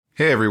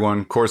Hey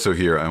everyone, Corso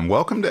here, and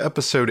welcome to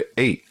episode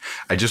 8.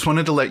 I just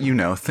wanted to let you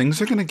know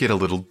things are going to get a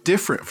little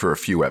different for a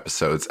few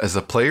episodes as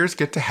the players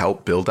get to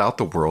help build out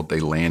the world they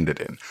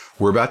landed in.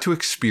 We're about to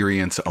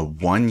experience a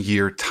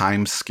 1-year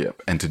time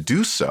skip, and to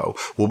do so,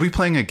 we'll be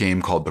playing a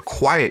game called The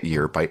Quiet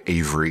Year by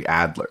Avery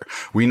Adler.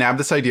 We nabbed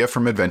this idea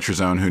from Adventure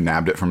Zone, who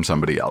nabbed it from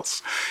somebody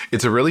else.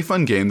 It's a really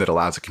fun game that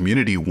allows a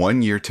community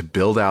 1 year to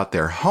build out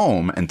their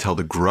home and tell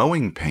the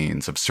growing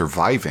pains of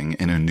surviving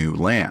in a new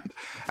land.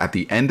 At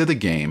the end of the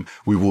game,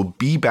 we will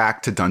be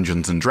back to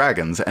Dungeons and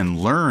Dragons and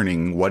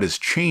learning what has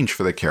changed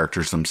for the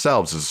characters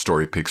themselves as the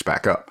story picks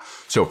back up.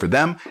 So for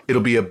them,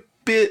 it'll be a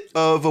bit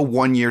of a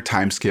 1-year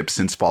time skip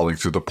since falling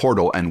through the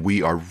portal, and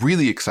we are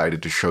really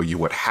excited to show you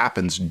what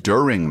happens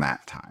during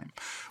that time.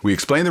 We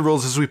explain the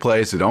rules as we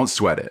play, so don't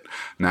sweat it.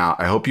 Now,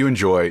 I hope you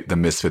enjoy the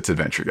Misfits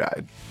Adventure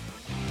Guide.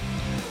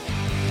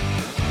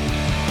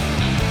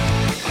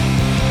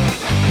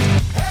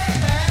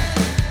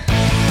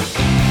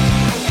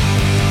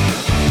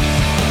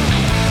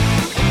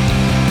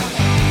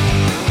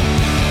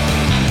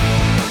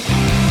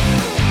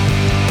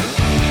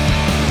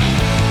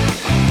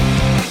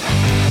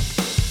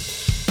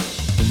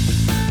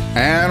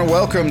 And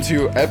welcome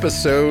to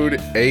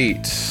episode 8.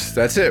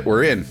 That's it.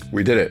 We're in.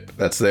 We did it.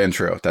 That's the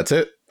intro. That's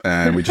it.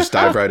 And we just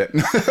dive right in.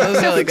 That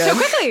was really good. So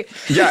quickly.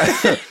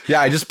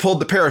 Yeah. I just pulled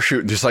the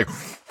parachute and just like,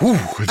 whoo.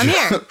 I'm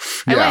here.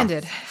 I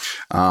landed.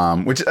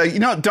 Which,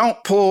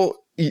 don't pull.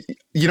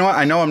 You know what?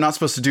 I know I'm not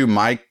supposed to do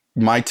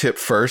my tip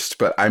first,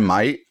 but I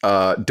might.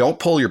 Don't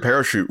pull your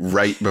parachute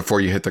right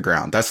before you hit the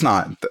ground. That's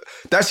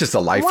just a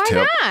life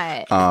tip.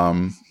 Why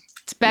not?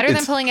 It's better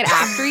than pulling it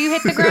after you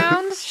hit the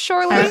ground,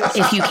 surely?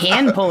 If you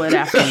can pull it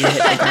after you hit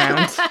the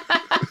ground.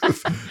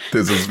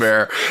 This is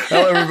fair.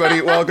 Hello,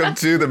 everybody. Welcome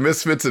to the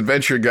Misfits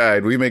Adventure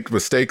Guide. We make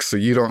mistakes so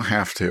you don't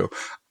have to.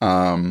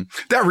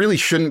 That really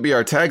shouldn't be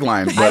our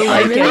tagline. But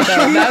I like it,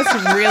 though. That's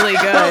really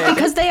good. Well,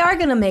 because they are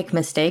going to make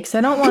mistakes.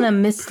 I don't want to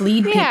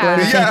mislead people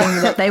into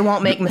thinking that they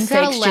won't make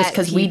mistakes just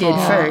because we did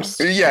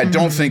first. Yeah,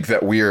 don't think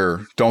that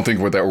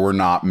we're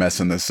not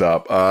messing this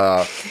up.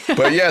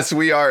 But yes,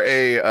 we are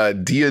a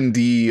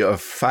D&D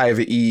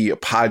 5e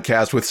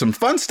podcast with some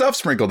fun stuff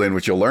sprinkled in,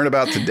 which you'll learn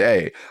about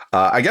today.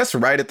 I guess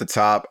right at the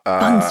top,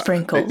 fun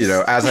sprinkles.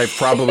 As I've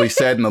probably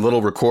said in a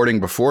little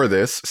recording before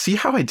this, see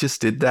how I just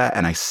did that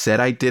and I said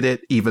I did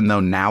it, even though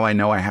now I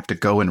know I have to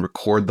go and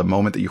record the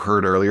moment that you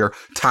heard earlier.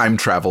 Time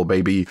travel,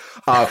 baby.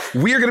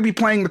 We are going to be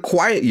playing The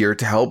Quiet Year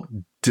to help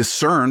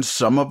discern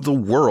some of the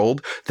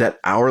world that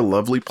our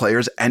lovely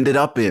players ended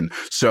up in.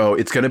 So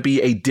it's going to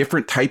be a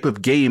different type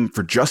of game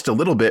for just a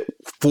little bit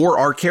for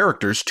our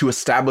characters to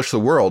establish the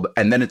world.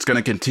 And then it's going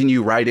to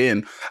continue right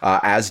in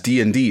as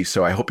D&D.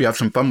 So I hope you have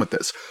some fun with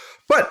this.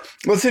 But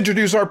let's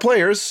introduce our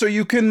players so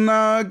you can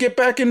get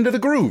back into the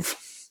groove.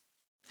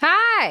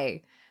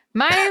 Hi.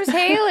 My name's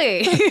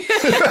Haley.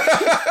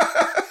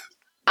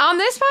 On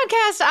this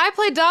podcast, I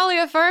play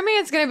Dahlia Fermi.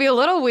 It's going to be a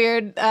little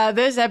weird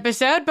this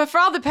episode, but for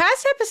all the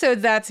past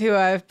episodes, that's who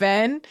I've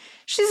been.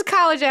 She's a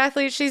college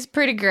athlete. She's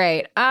pretty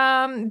great. Do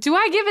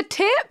I give a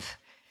tip?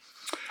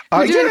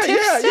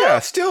 Yeah.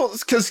 Still,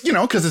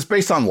 because it's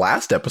based on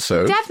last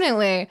episode.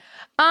 Definitely.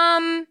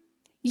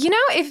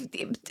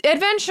 If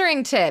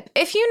adventuring tip,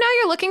 if you know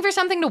you're looking for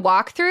something to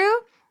walk through,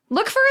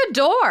 look for a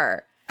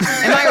door.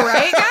 Am I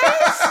right,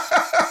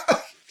 guys?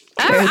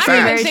 I don't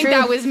even think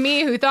that was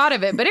me who thought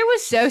of it, but it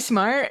was so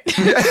smart.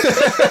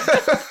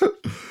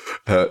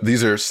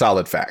 These are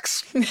solid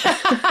facts.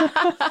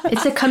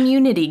 It's a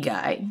community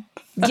guide.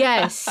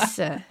 Yes.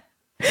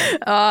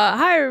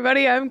 Hi,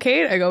 everybody. I'm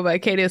Kate. I go by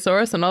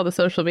Katiosaurus on all the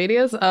social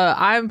medias.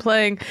 I'm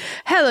playing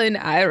Helen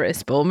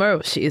Iris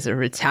Bulmer. She's a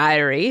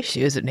retiree.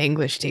 She was an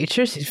English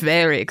teacher. She's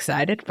very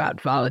excited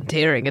about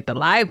volunteering at the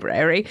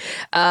library.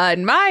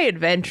 And my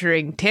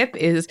adventuring tip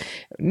is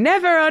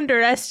never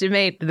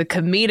underestimate the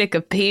comedic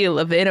appeal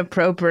of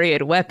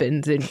inappropriate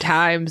weapons in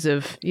times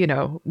of,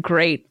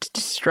 great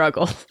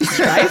struggle.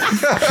 Right?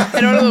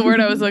 I don't know the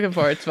word I was looking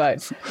for. It's fine.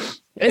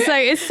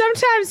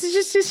 Sometimes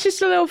it's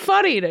just a little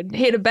funny to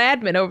hit a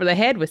badman over the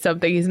head with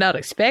something he's not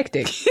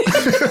expecting.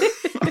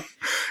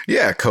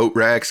 Yeah, coat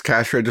racks,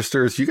 cash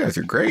registers. You guys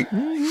are great.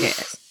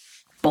 Yes.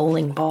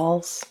 Bowling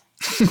balls.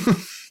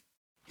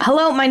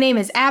 Hello, my name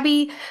is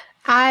Abby.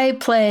 I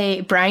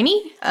play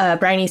Bryony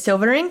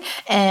Silvering,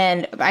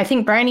 and I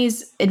think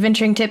Bryony's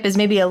adventuring tip is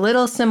maybe a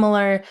little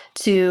similar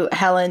to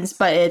Helen's,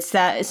 but it's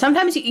that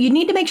sometimes you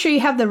need to make sure you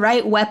have the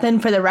right weapon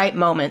for the right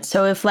moment.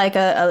 So if like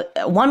a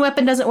one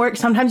weapon doesn't work,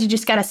 sometimes you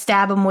just got to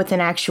stab them with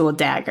an actual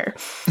dagger.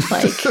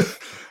 Like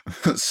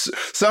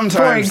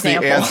sometimes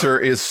the answer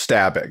is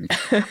stabbing.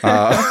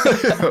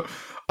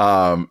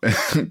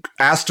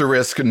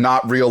 Asterisk,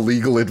 not real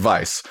legal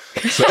advice.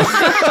 So.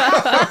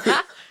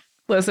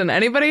 Listen,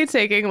 anybody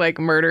taking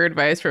murder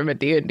advice from a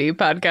D&D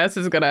podcast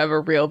is going to have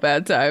a real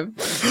bad time.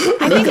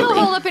 I think it'll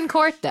hold up in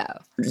court, though.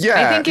 Yeah,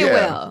 I think it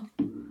will.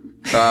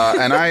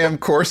 And I am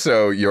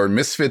Corso, your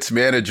Misfits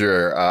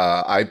manager.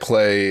 I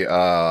play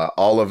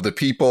all of the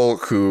people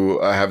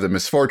who have the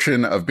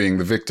misfortune of being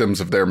the victims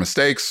of their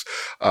mistakes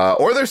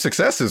or their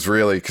successes,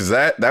 really, because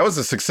that was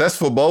a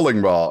successful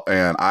bowling ball,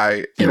 and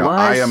I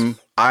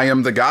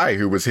am the guy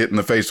who was hit in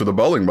the face with a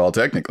bowling ball.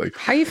 Technically,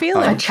 how you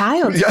feeling? A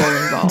child's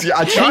bowling ball.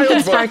 Yeah, a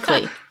child's ball.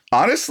 Sparkly.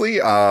 Honestly,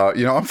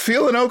 I'm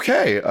feeling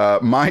okay.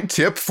 My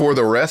tip for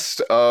the rest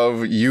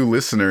of you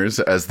listeners,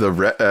 as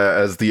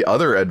the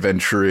other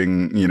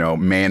adventuring,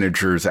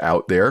 managers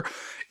out there,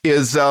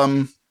 is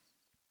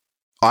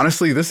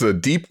honestly, this is a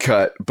deep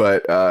cut,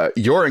 but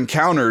your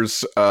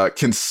encounters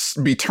can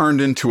be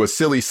turned into a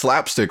silly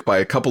slapstick by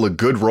a couple of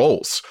good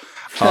rolls.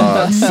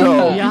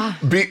 So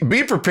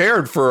be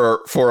prepared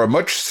for a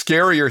much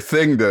scarier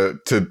thing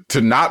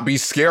to not be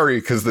scary,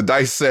 because the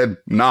dice said,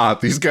 nah,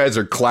 these guys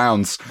are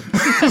clowns.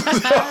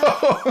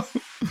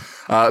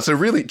 So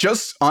really,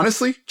 just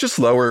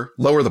lower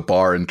the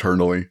bar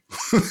internally.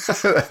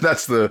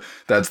 That's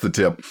the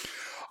tip.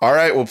 All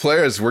right, well,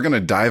 players, we're gonna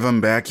dive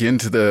them back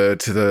into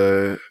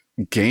the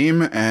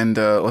game, and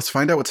let's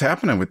find out what's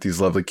happening with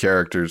these lovely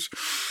characters.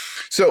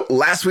 So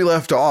last we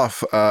left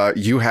off,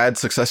 you had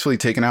successfully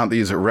taken out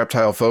these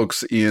reptile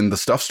folks in the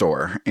stuff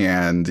store,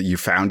 and you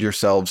found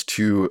yourselves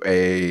to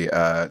a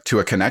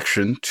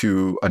connection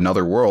to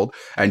another world,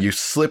 and you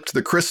slipped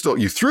the crystal,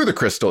 you threw the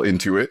crystal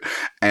into it,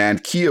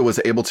 and Kia was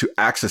able to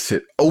access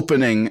it,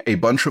 opening a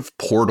bunch of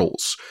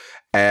portals.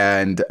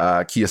 And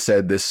Kia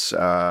said this,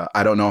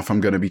 I don't know if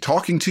I'm going to be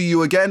talking to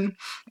you again,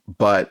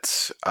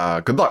 but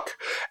good luck.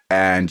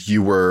 And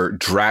you were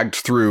dragged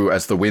through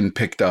as the wind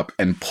picked up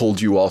and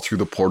pulled you all through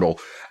the portal.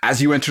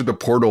 As you entered the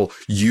portal,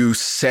 you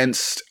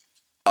sensed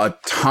a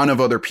ton of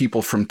other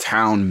people from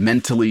town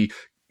mentally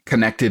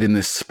connected in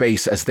this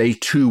space as they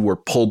too were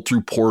pulled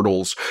through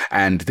portals,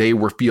 and they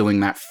were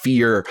feeling that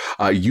fear.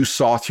 You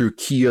saw through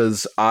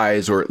Kia's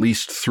eyes, or at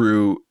least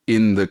through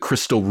in the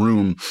crystal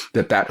room,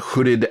 that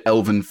hooded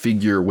elven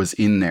figure was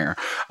in there,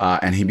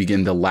 and he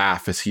began to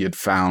laugh as he had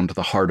found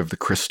the heart of the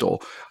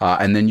crystal.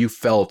 And then you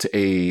felt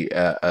a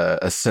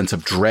sense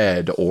of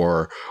dread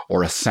or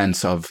a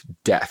sense of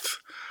death,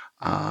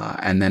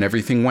 and then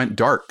everything went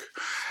dark,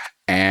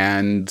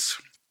 and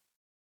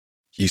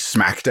you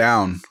smack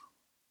down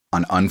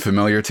on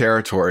unfamiliar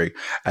territory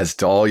as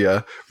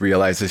Dahlia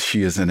realizes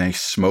she is in a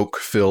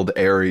smoke-filled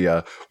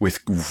area with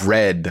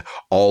red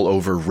all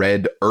over,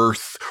 red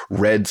earth,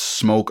 red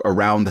smoke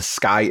around. The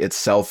sky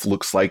itself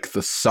looks like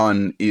the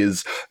sun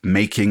is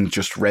making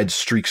just red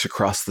streaks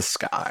across the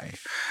sky.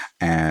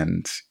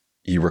 And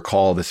you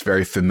recall this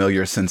very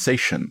familiar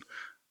sensation.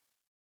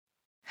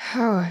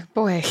 Oh,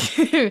 boy.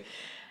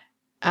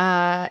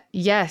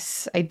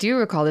 Yes, I do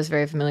recall this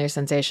very familiar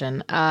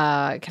sensation.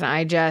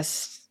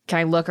 Can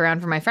I look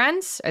around for my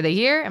friends? Are they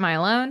here? Am I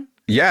alone?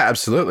 Yeah,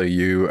 absolutely.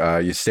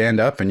 You stand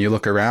up and you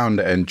look around,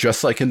 and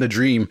just like in the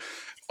dream,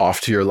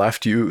 off to your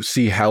left, you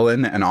see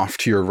Helen, and off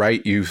to your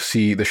right, you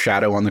see the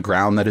shadow on the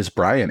ground that is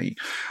Bryony.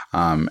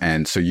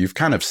 And so you've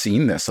kind of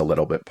seen this a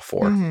little bit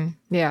before. Mm-hmm.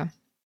 Yeah.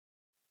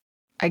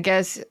 I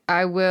guess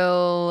I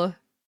will.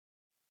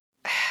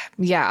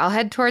 Yeah, I'll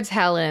head towards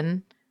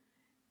Helen,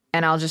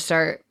 and I'll just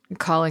start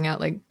calling out,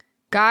 like,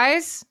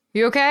 guys,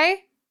 you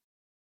okay?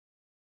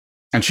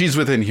 And she's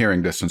within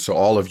hearing distance, so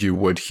all of you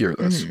would hear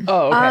this. Mm-hmm.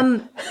 Oh,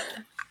 okay.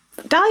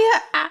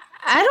 Dahlia,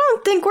 I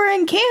don't think we're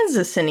in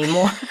Kansas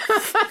anymore.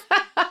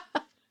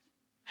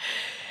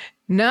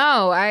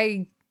 No,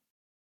 I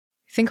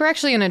think we're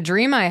actually in a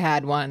dream I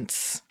had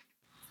once.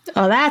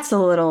 Oh, that's a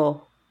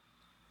little...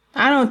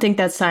 I don't think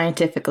that's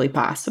scientifically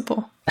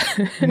possible.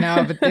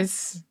 No, but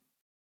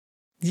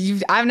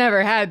I've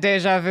never had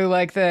deja vu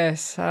like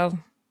this. I'll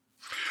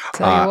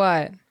tell you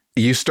what.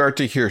 You start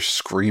to hear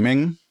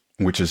screaming,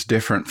 which is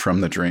different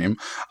from the dream.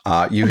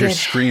 You hear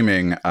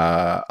screaming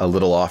a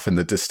little off in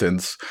the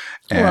distance.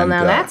 And, well,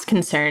 now that's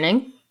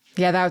concerning.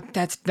 Yeah,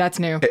 that's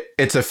new.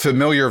 It's a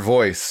familiar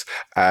voice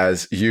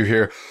as you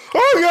hear,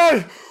 oh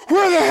God,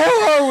 where the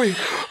hell are we?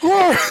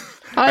 Where?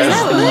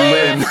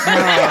 Lynn.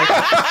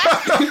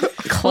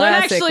 Classic Lynn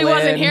actually Lynn.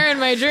 wasn't here in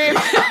my dream.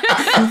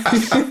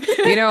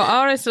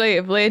 Honestly,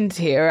 if Lynn's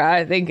here,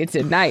 I think it's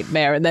a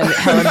nightmare. And then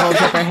Helen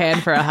holds up her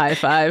hand for a high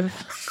five.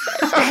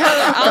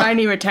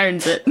 Bryony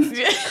returns it.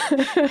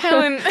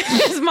 Helen,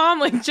 his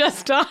mom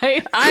just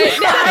died.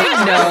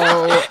 I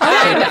know.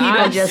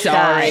 I'm just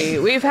sorry.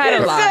 died. We've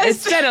had a lot.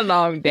 It's been a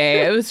long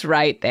day. It was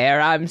right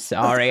there. I'm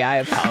sorry. I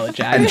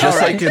apologize. And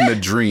just like in the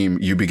dream,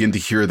 you begin to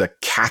hear the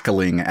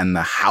cackling and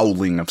the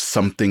howling of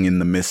something in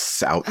the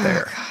mists out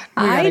there.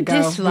 Oh, I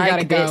go.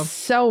 dislike this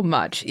so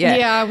much.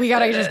 Yeah, we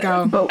gotta just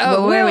go. But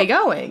where are we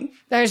going?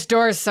 There's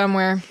doors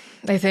somewhere,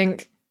 I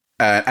think.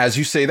 As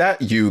you say that,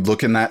 you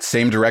look in that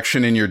same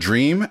direction in your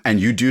dream,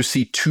 and you do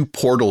see two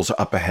portals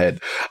up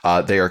ahead.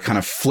 They are kind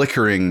of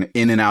flickering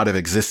in and out of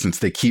existence.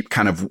 They keep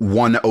kind of,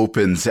 one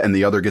opens and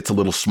the other gets a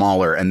little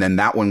smaller, and then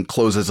that one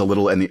closes a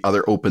little and the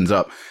other opens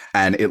up,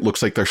 and it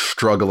looks like they're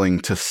struggling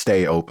to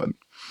stay open.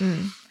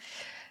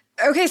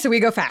 Okay, so we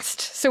go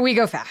fast.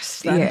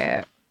 Then.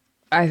 Yeah,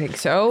 I think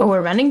so. Oh,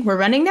 we're running? We're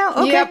running now?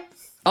 Okay. Yep.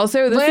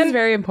 Also, this Lynn? is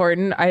very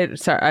important.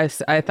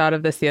 I thought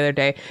of this the other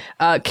day.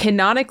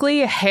 Canonically,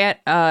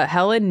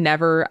 Helen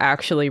never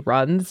actually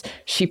runs.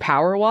 She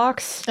power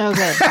walks. Oh,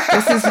 good.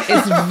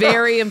 It's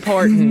very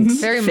important.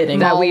 Very fitting.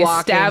 That we walking.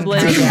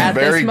 establish at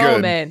Very this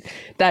good. moment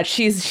that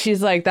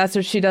she's like, that's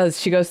what she does.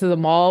 She goes to the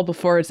mall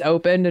before it's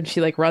opened and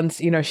she like runs,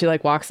 she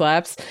like walks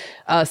laps.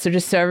 So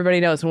just so everybody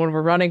knows, when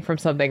we're running from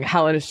something,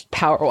 Helen is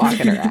power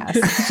walking her ass.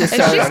 Just And so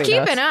she's everybody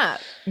keeping knows.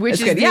 up, which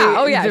It's is good. the, Yeah.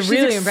 Oh yeah. the She's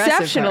really impressive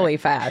exceptionally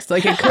part. fast.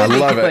 Like it could I be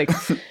love it. like,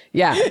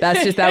 yeah,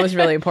 that was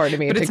really important to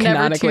me. But to it's never 2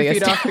 canonically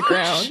feet off the establish.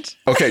 ground.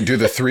 Okay, do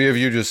the three of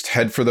you just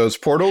head for those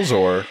portals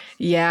or?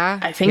 Yeah.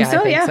 I think Yeah, so,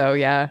 I think yeah. so.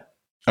 Yeah.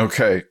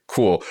 Okay,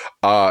 cool.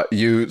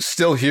 You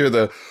still hear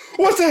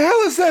what the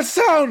hell is that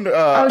sound?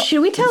 Oh,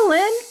 should we tell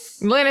Lynn?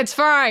 Lynn, it's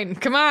fine.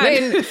 Come on.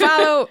 Lynn,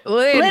 follow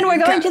Lynn. Lynn, we're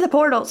going to the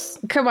portals.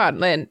 Come on,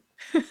 Lynn.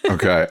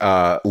 Okay,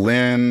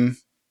 Lynn,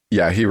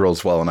 yeah, he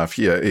rolls well enough.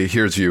 He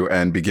hears you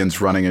and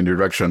begins running in your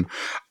direction.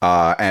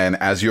 And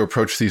as you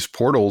approach these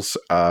portals,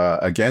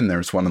 again,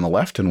 there's one on the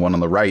left and one on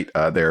the right.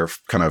 They're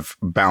kind of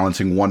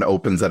balancing, one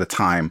opens at a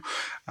time.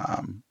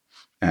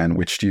 And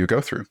which do you go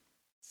through?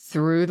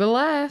 Through the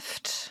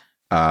left.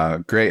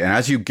 Great. And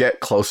as you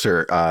get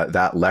closer,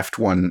 that left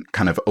one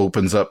kind of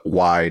opens up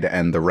wide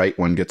and the right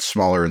one gets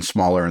smaller and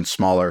smaller and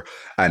smaller.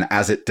 And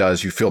as it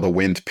does, you feel the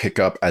wind pick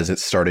up as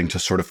it's starting to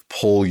sort of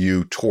pull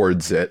you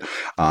towards it.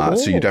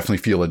 So you definitely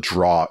feel a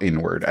draw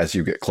inward as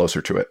you get closer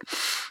to it.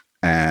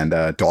 And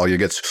Dahlia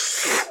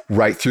gets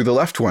right through the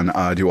left one.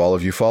 Do all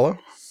of you follow?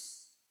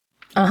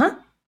 Uh-huh.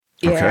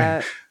 Yeah.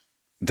 Okay.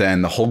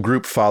 Then the whole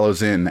group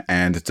follows in,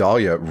 and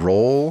Dahlia,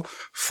 roll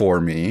for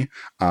me.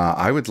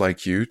 I would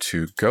like you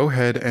to go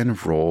ahead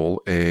and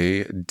roll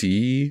a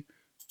D8.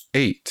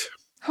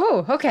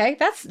 Oh, okay.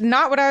 That's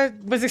not what I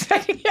was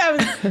expecting. I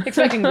was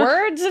expecting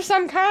words of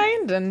some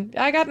kind, and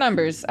I got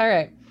numbers. All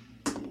right.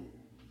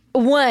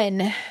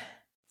 1.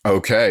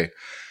 Okay.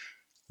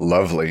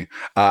 Lovely.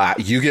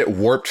 You get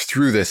warped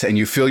through this and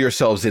you feel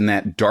yourselves in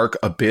that dark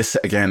abyss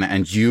again,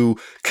 and you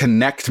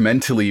connect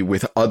mentally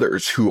with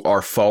others who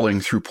are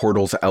falling through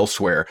portals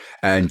elsewhere,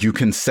 and you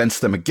can sense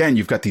them again.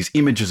 You've got these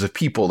images of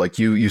people, like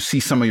you see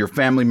some of your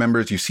family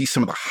members, you see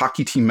some of the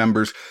hockey team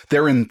members.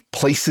 They're in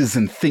places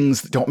and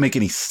things that don't make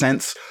any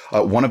sense.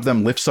 One of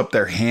them lifts up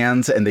their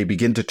hands and they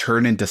begin to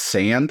turn into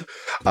sand.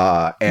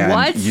 And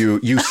What?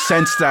 you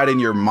sense that in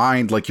your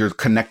mind, like you're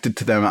connected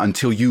to them,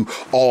 until you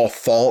all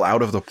fall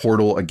out of the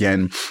portal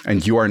again,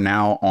 and you are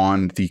now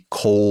on the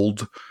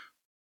cold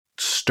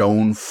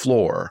stone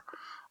floor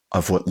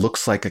of what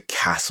looks like a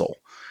castle.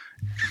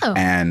 Oh,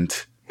 And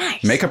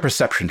nice. make a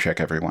perception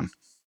check, everyone.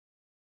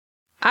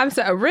 I'm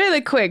so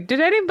really quick. Did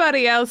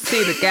anybody else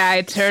see the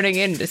guy turning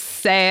into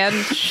sand?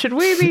 Should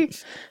we be?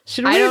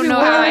 I don't know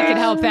how I worried? could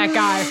help that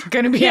guy.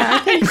 Gonna be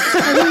honest.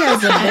 I think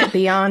that's a bit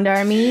beyond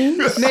our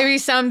means. Maybe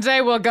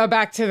someday we'll go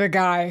back to the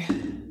guy.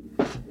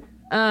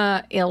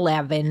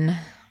 11.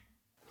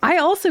 I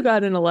also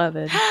got an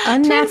 11.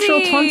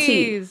 Unnatural 20.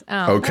 Twinsies.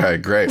 Oh. Okay,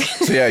 great.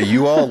 So yeah,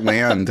 you all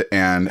land,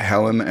 and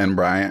Helen and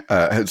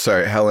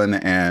Helen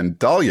and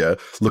Dahlia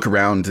look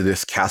around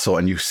this castle,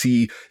 and you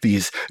see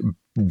these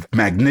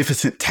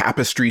magnificent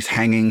tapestries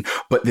hanging,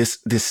 but this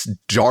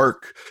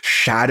dark,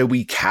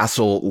 shadowy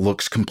castle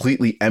looks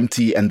completely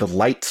empty, and the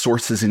light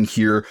sources in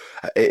here,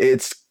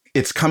 it's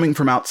coming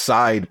from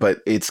outside, but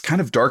it's kind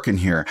of dark in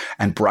here.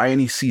 And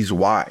Bryony sees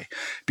why,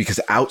 because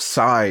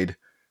outside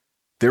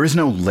there is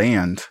no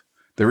land,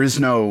 there is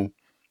no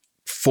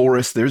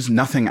forest, there's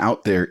nothing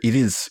out there. It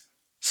is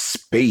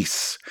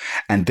space,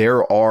 and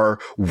there are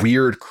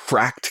weird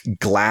cracked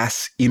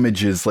glass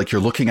images, like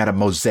you're looking at a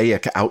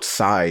mosaic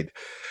outside.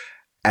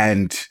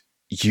 And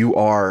you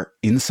are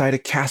inside a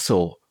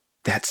castle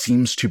that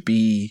seems to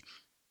be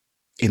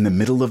in the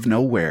middle of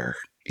nowhere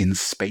in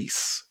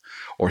space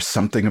or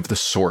something of the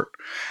sort.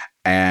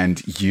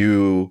 And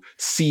you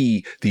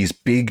see these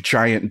big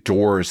giant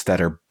doors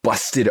that are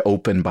busted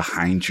open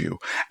behind you.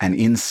 And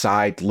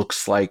inside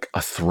looks like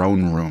a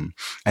throne room.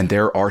 And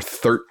there are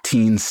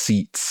 13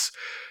 seats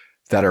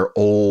that are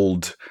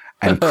old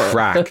and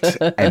cracked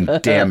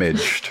and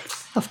damaged.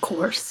 Of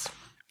course.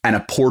 And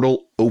a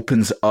portal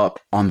opens up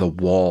on the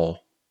wall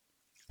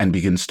and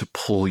begins to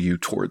pull you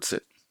towards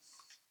it.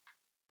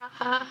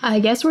 I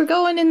guess we're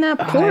going in that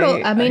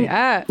portal. I mean,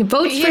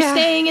 votes for yeah.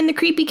 staying in the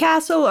creepy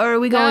castle, or are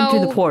we going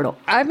through the No. portal?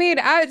 I mean,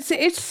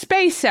 it's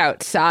space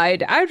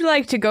outside. I'd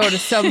like to go to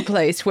some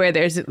place where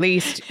there's at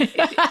least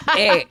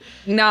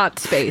not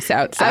space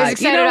outside. I was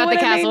excited about the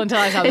castle mean? until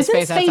I saw the Isn't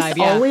space space outside.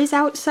 Yeah. always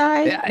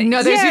outside?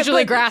 No, there's Yeah,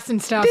 usually but grass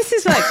and stuff. This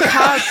is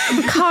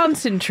like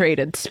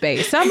concentrated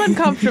space. I'm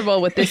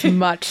uncomfortable with this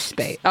much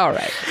space. All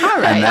right. All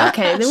right, that-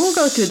 okay, then we'll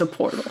go through the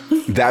portal.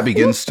 That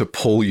begins to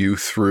pull you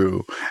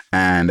through.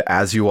 And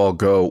as you all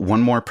go,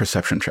 one more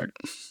perception check.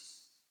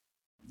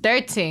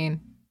 13.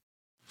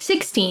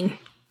 16.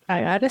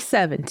 I got a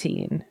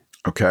 17.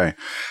 Okay.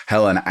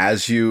 Helen,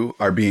 as you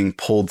are being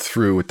pulled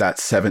through with that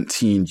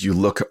 17, you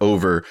look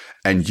over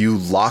and you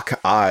lock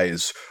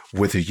eyes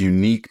with a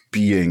unique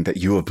being that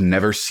you have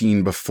never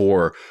seen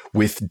before,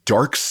 with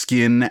dark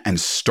skin and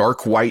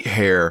stark white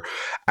hair,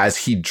 as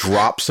he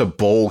drops a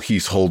bowl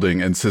he's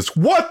holding and says,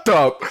 "What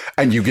the?"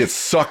 And you get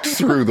sucked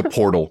through the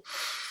portal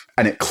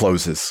and it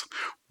closes.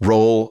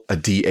 Roll a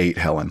D8,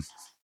 Helen.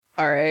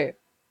 All right.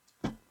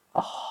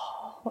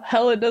 Oh,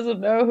 Helen doesn't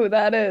know who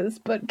that is,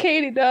 but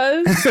Katie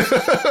does.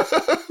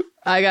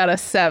 I got a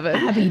 7.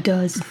 Abby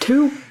does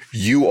too.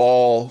 You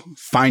all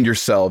find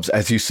yourselves,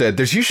 as you said,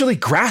 there's usually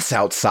grass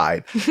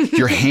outside.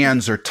 Your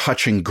hands are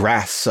touching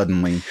grass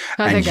suddenly,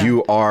 and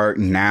you are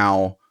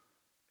now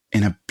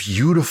in a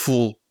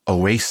beautiful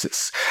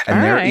oasis.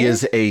 And there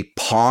is a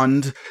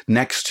pond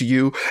next to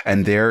you,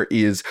 and there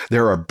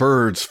are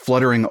birds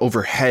fluttering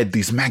overhead,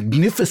 these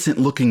magnificent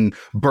looking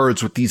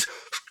birds with these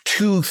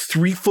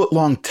 2-3 foot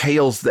long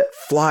tails that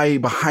fly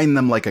behind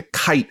them like a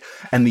kite.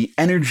 And the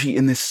energy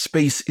in this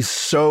space is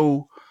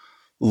so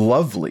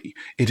lovely.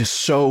 It is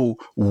so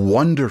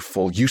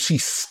wonderful. You see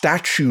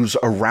statues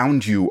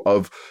around you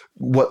of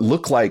what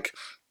look like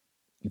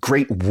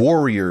great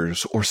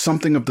warriors or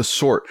something of the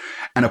sort.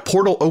 And a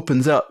portal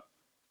opens up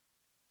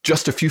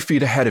just a few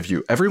feet ahead of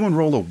you. Everyone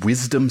roll a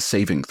wisdom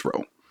saving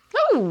throw.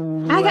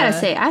 Ooh. I gotta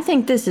say, I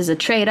think this is a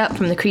trade up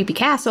from the creepy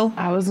castle.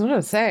 I was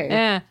gonna say.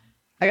 Yeah.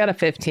 I got a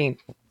 15.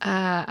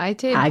 I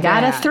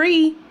got a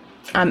 3.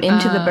 I'm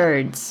into the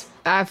birds.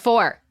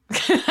 4.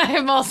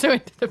 I'm also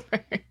into the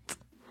birds.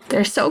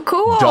 They're so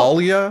cool.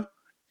 Dahlia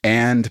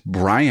and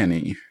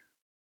Bryony.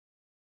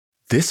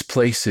 This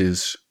place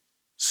is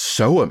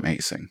so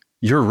amazing.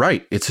 You're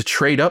right. It's a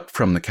trade up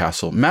from the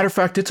castle. Matter of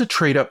fact, it's a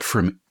trade up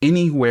from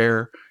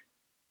anywhere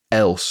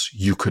else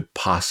you could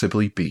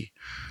possibly be.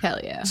 Hell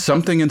yeah.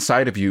 Something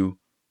inside of you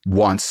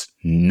wants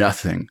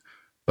nothing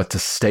but to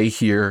stay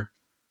here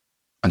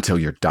until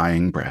your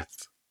dying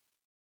breath.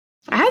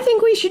 I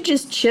think we should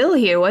just chill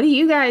here. What do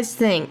you guys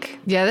think?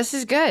 Yeah, this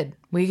is good.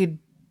 We could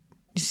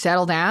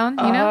settle down,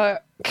 you know?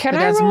 Can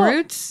I roll some roll?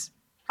 roots?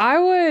 I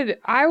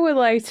would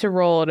like to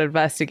roll an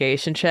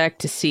investigation check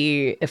to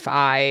see if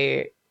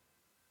the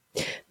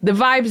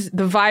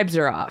vibes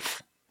are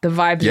off. The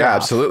vibes are off.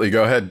 Absolutely.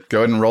 Go ahead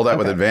and roll that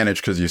with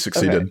advantage because you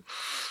succeeded. Okay.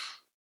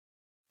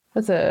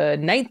 That's a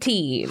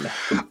 19.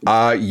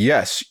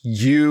 Yes,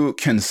 you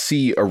can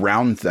see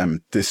around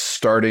them this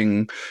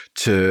starting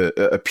to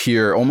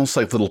appear almost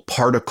like little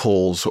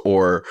particles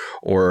or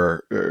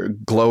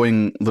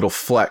glowing little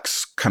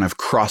flecks kind of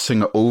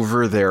crossing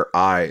over their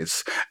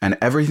eyes, and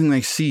everything they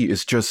see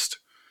is just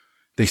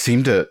they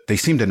seem to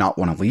not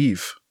want to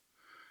leave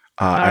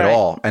at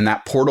all. And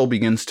that portal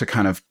begins to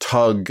kind of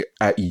tug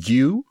at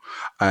you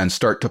and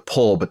start to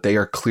pull, but they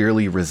are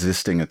clearly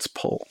resisting its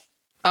pull.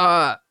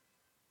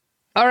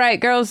 All right,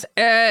 girls.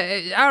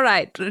 All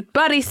right,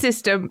 buddy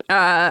system.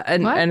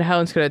 And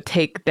Helen's gonna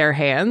take their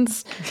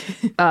hands.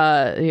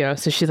 So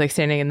she's like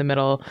standing in the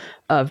middle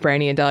of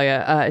Brandy and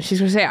Dahlia. She's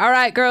gonna say, "All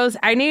right, girls,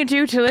 I need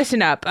you to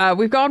listen up.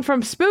 We've gone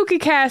from spooky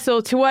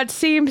castle to what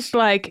seems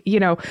like,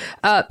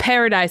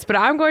 paradise. But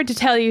I'm going to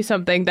tell you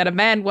something that a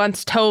man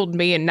once told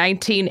me in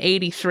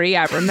 1983.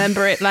 I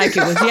remember it like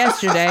it was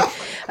yesterday.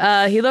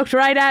 He looked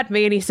right at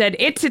me and he said,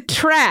 'It's a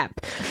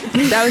trap.'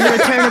 That was a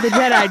Return of the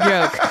Jedi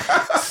joke.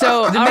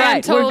 So, all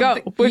right, we're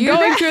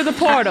going through the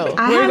portal.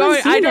 I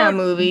seen that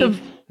movie.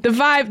 The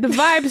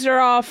vibes are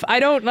off. I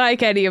don't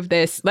like any of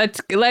this. Let's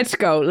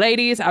go,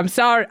 ladies. I'm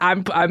sorry.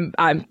 I'm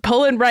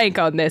pulling rank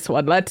on this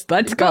one. Let's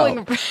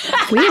go.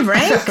 We have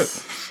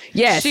ranks.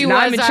 Yes, she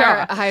was was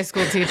our high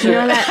school teacher. You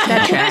know,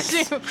 that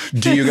tracks.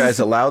 Do you guys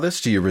allow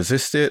this? Do you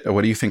resist it? Or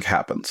what do you think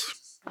happens?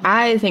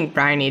 I think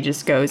Bryony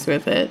just goes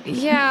with it.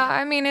 Yeah,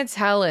 I mean, it's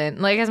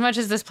Helen. Like, as much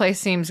as this place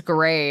seems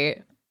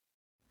great,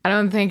 I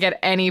don't think at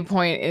any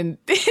point in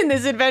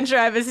this adventure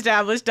I've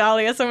established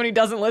Dahlia as someone who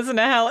doesn't listen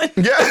to Helen.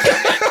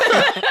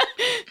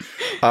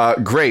 Yeah.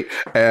 Great.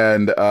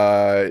 And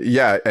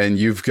and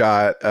you've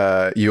got,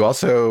 you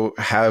also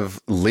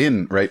have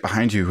Lynn right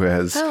behind you who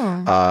has,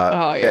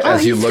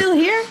 as you look, still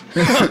here?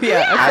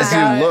 as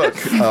you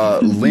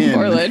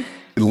look,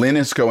 Lynn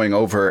is going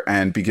over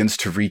and begins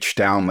to reach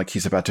down like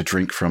he's about to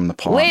drink from the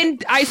pond. Lynn,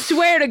 I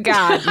swear to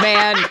God,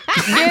 man,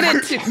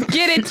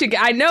 get it to.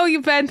 I know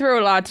you've been through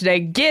a lot today.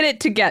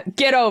 Get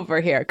over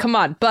here. Come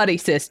on, buddy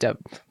system.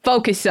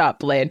 Focus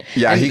up, Lynn.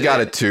 Yeah, he got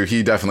it too.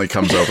 He definitely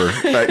comes over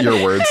at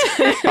your words,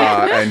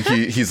 and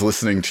he's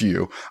listening to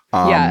you.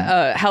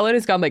 Helen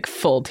has gone like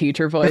full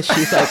teacher voice.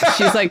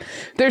 She's like,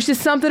 there's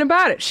just something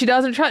about it. She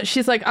doesn't trust.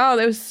 She's like, oh,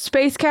 there was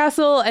Space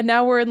Castle, and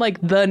now we're in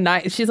like the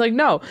night. She's like,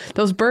 no,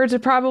 those birds are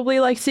probably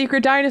like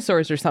secret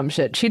dinosaurs or some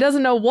shit. She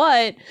doesn't know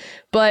what,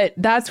 but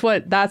that's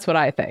what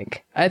I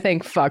think. I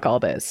think fuck all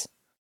this.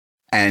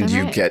 And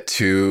you get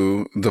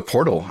to the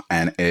portal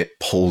and it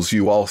pulls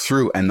you all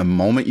through. And the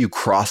moment you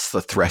cross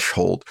the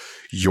threshold,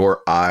 your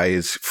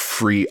eyes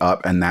free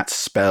up and that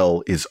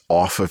spell is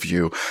off of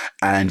you.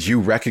 And you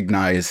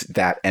recognize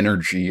that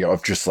energy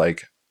of just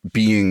like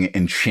being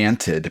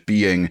enchanted,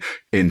 being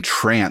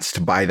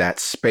entranced by that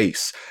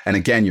space. And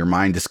again, your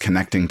mind is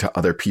connecting to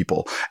other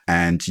people,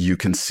 and you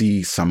can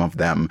see some of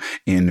them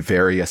in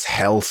various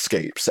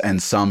hellscapes,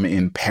 and some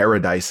in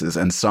paradises,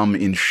 and some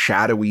in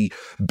shadowy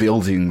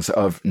buildings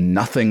of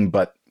nothing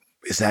but,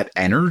 is that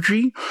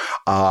energy?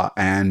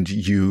 And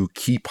you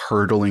keep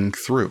hurtling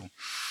through.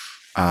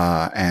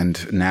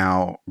 And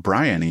now,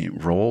 Bryony,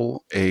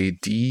 roll a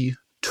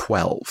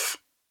D12.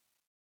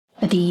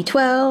 A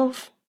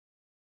D12.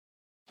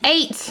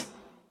 8.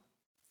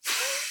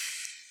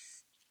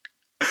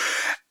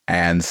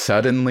 And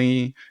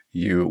suddenly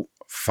you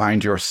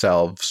find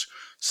yourselves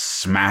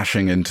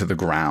smashing into the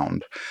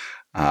ground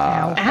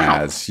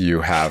as you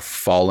have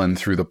fallen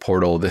through the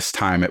portal. This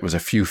time it was a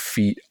few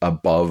feet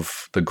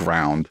above the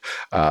ground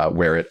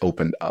where it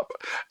opened up.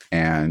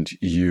 And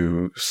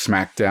you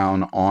smack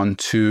down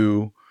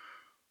onto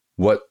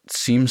what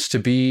seems to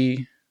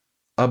be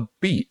a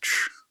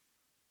beach.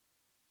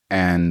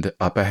 And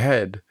up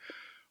ahead,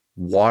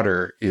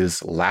 water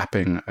is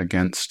lapping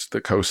against the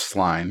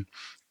coastline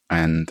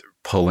and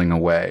pulling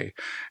away.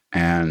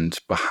 And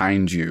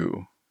behind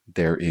you,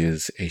 there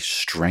is a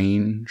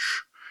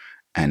strange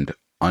and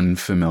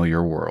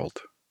unfamiliar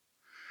world.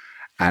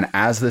 And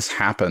as this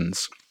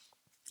happens,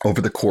 over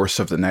the course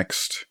of the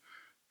next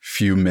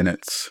few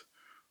minutes,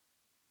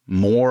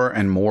 more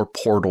and more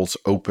portals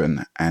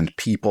open and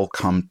people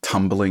come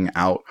tumbling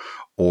out,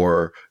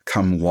 or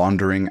come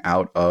wandering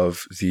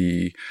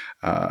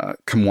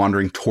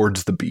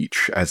towards the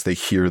beach as they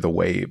hear the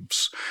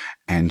waves.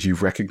 And you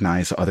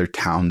recognize other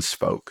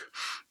townsfolk,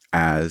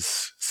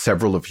 as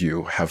several of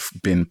you have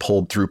been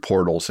pulled through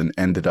portals and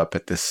ended up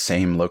at this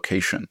same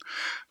location.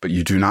 But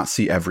you do not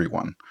see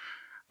everyone.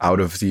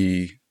 Out of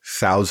the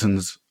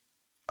thousands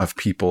of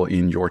people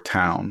in your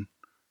town,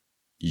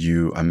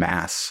 you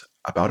amass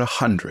about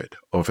 100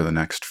 over the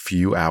next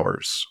few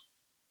hours.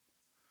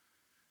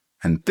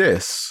 And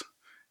this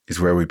is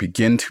where we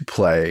begin to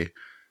play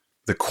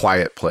The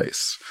Quiet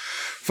Place.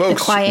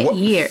 Folks, The Quiet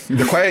Year.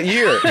 The Quiet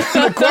Year.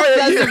 The Quiet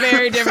That's Year. a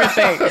very different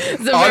thing.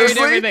 It's a very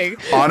different thing.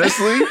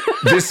 Honestly,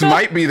 this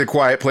might be The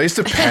Quiet Place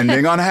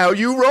depending on how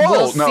you roll.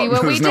 We'll see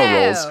what we there's no do.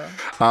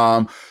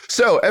 rolls.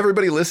 So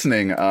everybody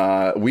listening,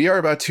 we are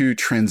about to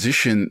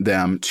transition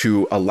them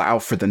to allow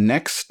for the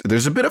next.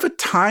 There's a bit of a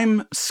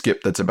time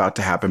skip that's about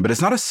to happen, but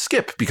it's not a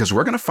skip because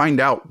we're going to find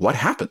out what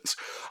happens.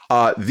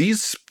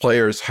 These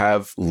players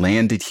have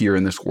landed here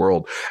in this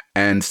world,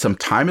 and some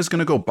time is going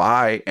to go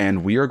by,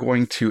 and we are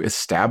going to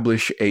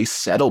establish a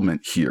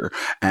settlement here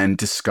and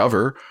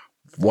discover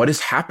what has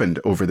happened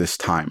over this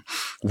time.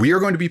 We are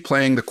going to be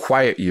playing The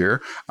Quiet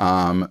Year,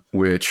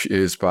 which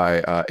is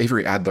by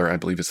Avery Adler, I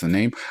believe is the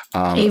name.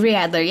 Avery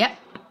Adler, yep.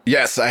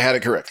 Yes, I had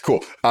it correct.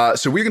 Cool.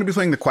 So we're going to be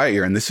playing The Quiet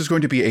Year, and this is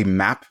going to be a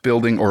map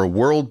building or a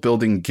world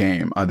building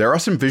game. There are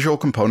some visual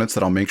components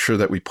that I'll make sure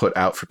that we put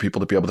out for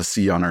people to be able to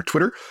see on our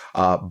Twitter.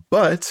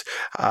 But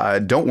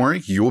don't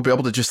worry, you will be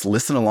able to just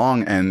listen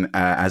along and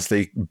as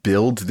they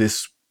build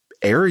this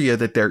area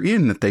that they're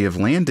in, that they have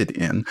landed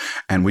in,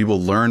 and we will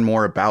learn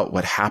more about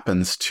what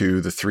happens to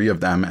the three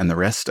of them and the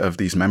rest of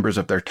these members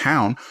of their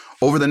town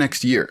over the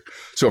next year.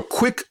 So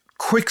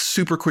a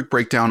super quick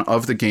breakdown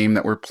of the game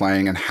that we're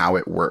playing and how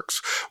it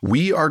works.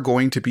 We are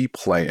going to be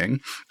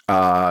playing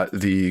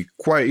The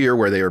Quiet Year,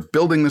 where they are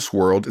building this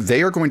world.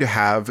 They are going to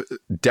have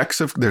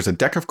there's a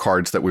deck of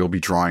cards that we'll be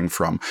drawing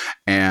from.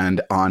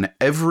 And on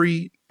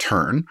every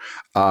turn,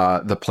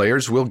 the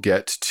players will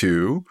get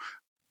to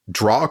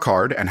draw a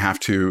card and have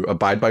to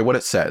abide by what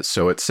it says.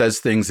 So it says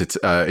things, it's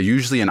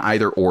usually an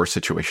either or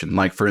situation.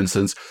 Like, for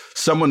instance,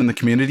 someone in the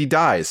community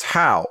dies,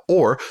 how?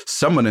 Or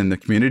someone in the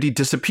community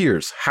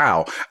disappears,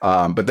 how?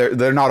 But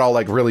they're not all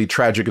like really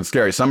tragic and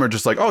scary. Some are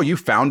just like, oh, you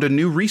found a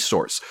new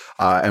resource.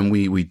 And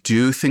we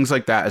do things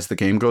like that as the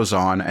game goes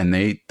on, and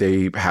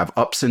they have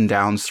ups and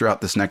downs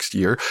throughout this next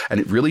year, and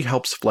it really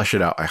helps flesh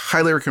it out. I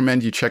highly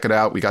recommend you check it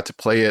out. We got to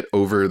play it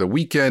over the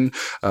weekend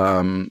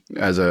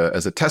as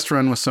a test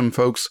run with some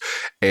folks,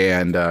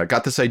 and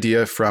got this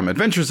idea from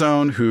Adventure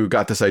Zone, who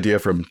got this idea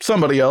from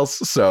somebody else.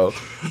 So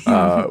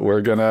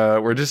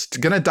we're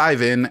just gonna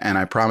dive in, and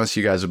I promise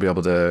you guys will be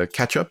able to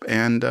catch up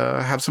and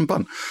have some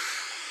fun.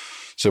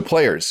 So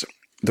players,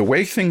 the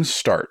way things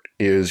start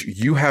is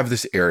you have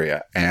this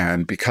area,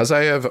 and because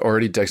I have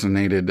already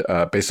designated,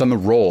 based on the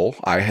roll,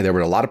 there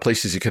were a lot of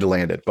places you could have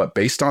landed, but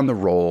based on the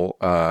roll,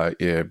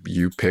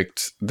 you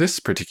picked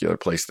this particular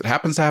place that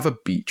happens to have a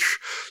beach.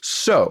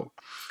 So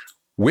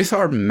with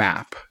our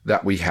map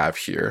that we have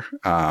here,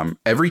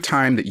 every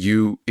time that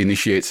you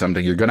initiate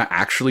something, you're going to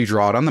actually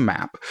draw it on the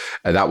map.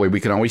 That way we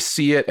can always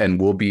see it,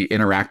 and we'll be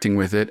interacting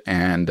with it,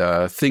 and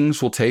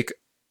things will take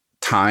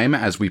time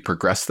as we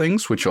progress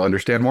things, which you'll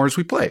understand more as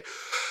we play.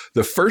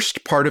 The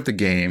first part of the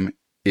game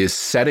is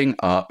setting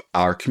up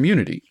our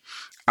community.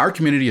 Our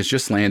community has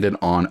just landed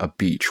on a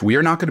beach. We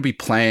are not going to be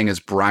playing as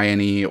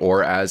Bryony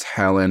or as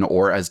Helen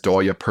or as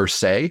Doya per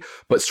se,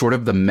 but sort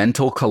of the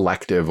mental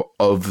collective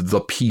of the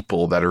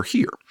people that are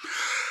here.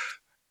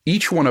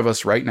 Each one of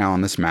us right now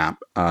on this map,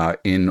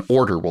 in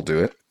order we'll do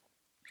it,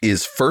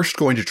 is first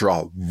going to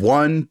draw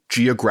one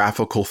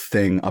geographical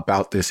thing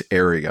about this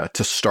area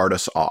to start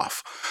us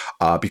off.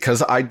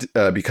 Because I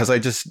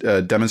just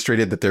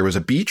demonstrated that there was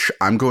a beach,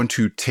 I'm going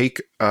to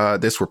take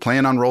this. We're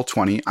playing on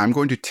Roll20. I'm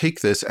going to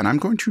take this and I'm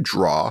going to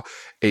draw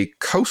a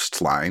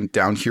coastline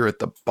down here at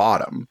the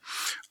bottom.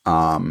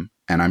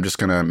 And I'm just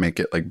going to make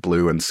it like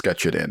blue and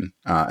sketch it in.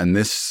 And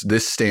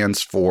this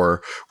stands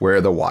for where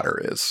the water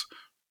is.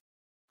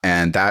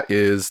 And that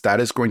is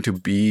going to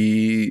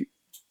be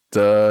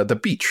the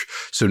beach.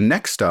 So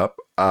next up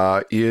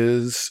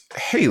is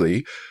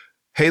Haley.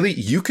 Haley,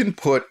 you can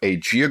put a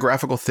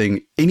geographical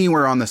thing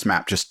anywhere on this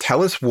map. Just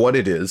tell us what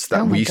it is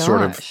that we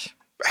sort of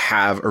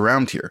have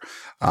around here.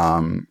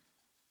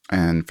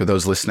 And for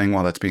those listening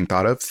while that's being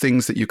thought of,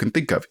 things that you can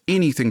think of,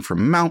 anything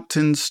from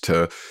mountains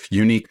to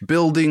unique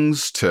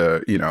buildings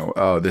to,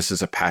 this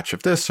is a patch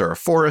of this or a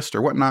forest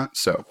or whatnot.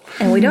 So,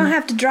 and we don't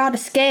have to draw to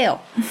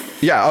scale.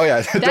 Yeah. Oh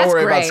yeah. Don't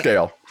worry about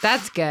scale.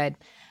 That's good.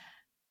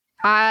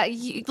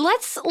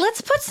 Let's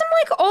put some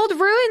like old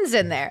ruins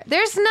in there.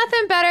 There's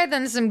nothing better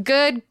than some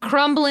good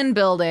crumbling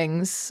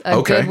buildings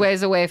a good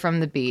ways away from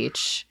the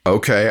beach.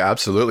 Okay,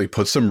 absolutely.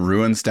 Put some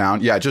ruins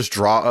down. Yeah, just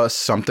draw us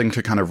something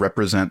to kind of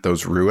represent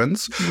those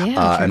ruins.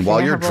 Yeah, and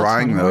while you're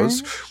drawing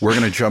those, we're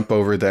going to jump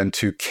over then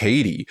to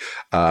Katie.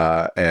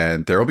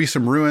 And there will be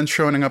some ruins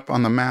showing up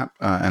on the map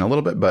in a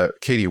little bit. But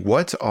Katie,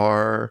 what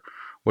are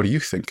you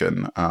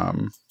thinking?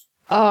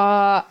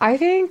 I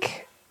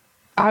think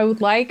I would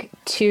like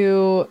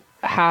to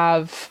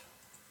have,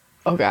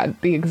 oh god,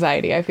 the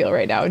anxiety I feel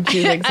right now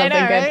choosing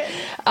something good.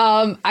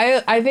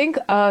 I think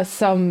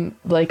some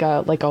like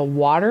a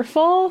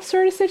waterfall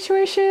sort of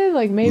situation,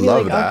 like maybe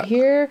Love like that. up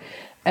here.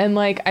 And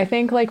like I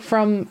think like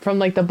from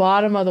like the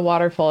bottom of the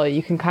waterfall,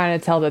 you can kind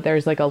of tell that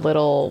there's like a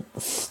little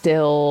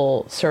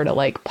still sort of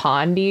like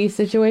pondy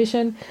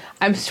situation.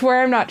 I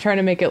swear I'm not trying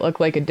to make it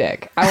look like a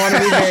dick. I want to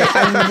be very.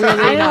 I'm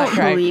really not trying.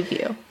 I don't believe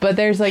you. But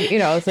there's like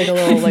it's like a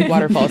little like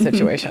waterfall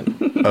situation.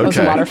 Okay. It's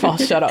a waterfall.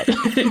 Shut up.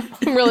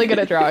 I'm really good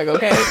at drawing.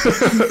 Okay.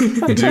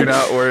 Do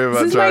not worry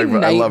about drawing.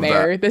 But I love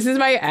that. This is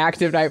my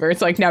active nightmare.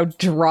 It's like now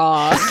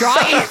draw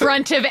in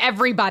front of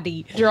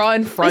everybody. Draw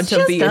in front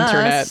of the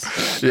internet.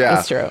 Yeah,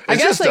 it's true. I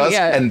guess like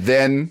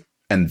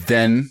and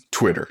then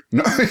Twitter.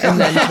 No. And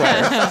then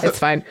Twitter. It's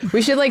fine.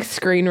 We should like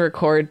screen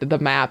record the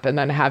map and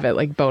then have it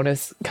like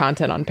bonus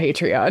content on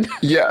Patreon.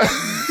 Yeah.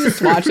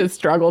 Just watch us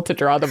struggle to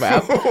draw the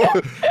map.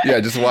 Yeah,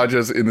 just watch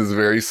us in this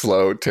very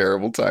slow,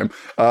 terrible time.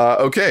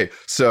 Okay,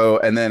 so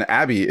and then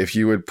Abby, if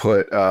you would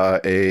put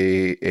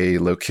a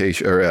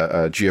location or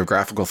a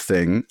geographical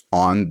thing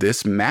on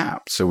this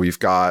map. So we've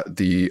got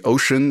the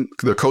ocean,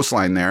 the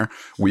coastline there.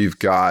 We've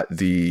got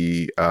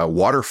the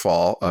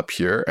waterfall up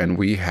here, and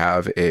we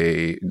have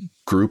a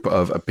group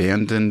of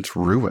abandoned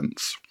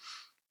ruins.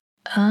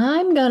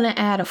 I'm gonna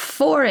add a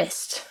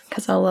forest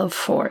because I love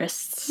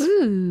forests.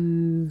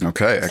 Ooh.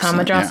 Okay, so I'm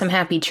gonna draw some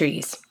happy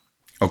trees.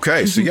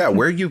 Okay, so yeah,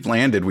 where you've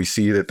landed, we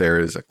see that there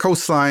is a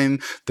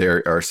coastline.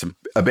 There are some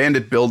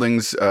abandoned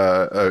buildings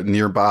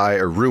nearby,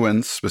 or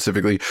ruins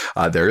specifically.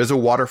 There is a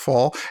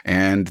waterfall,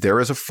 and there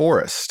is a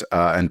forest.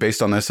 And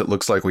based on this, it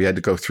looks like we had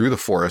to go through the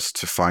forest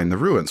to find the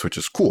ruins, which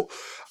is cool.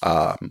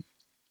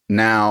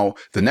 Now,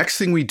 the next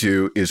thing we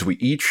do is we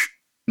each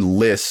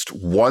list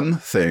one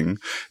thing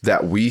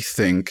that we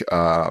think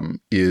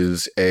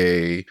is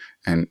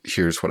and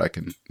here's what I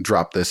can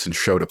drop this and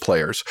show to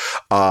players.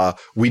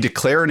 We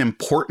declare an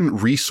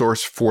important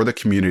resource for the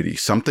community,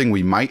 something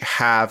we might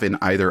have in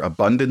either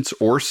abundance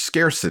or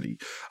scarcity.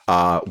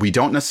 We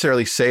don't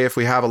necessarily say if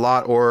we have a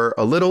lot or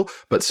a little,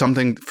 but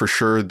something for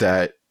sure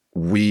that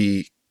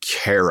we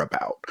care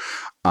about.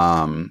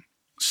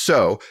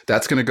 So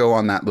that's going to go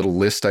on that little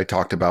list I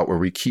talked about where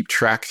we keep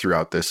track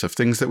throughout this of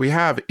things that we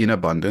have in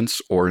abundance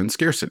or in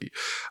scarcity.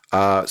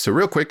 So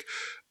real quick,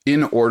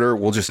 in order,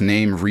 we'll just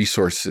name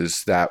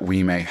resources that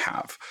we may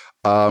have.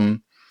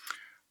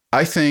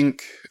 I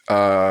think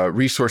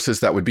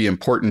resources that would be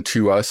important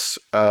to us.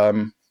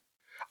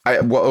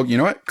 Well, you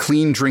know what?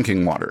 Clean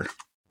drinking water.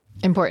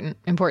 Important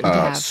to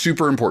have.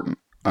 Super important.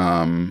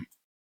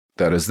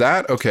 That is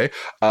that. Okay.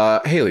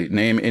 Haley,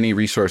 name any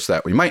resource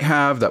that we might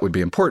have that would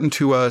be important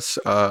to us.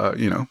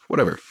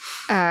 Whatever.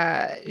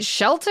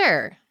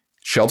 Shelter.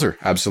 Shelter.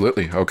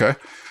 Absolutely. Okay.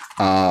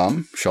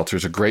 Shelter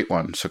is a great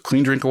one. So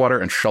clean drinking water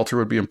and shelter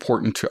would be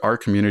important to our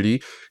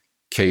community.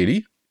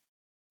 Katie?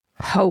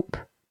 Hope.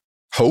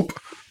 Hope?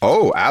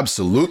 Oh,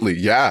 absolutely.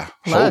 Yeah.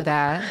 Love hope.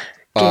 that.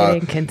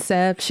 Getting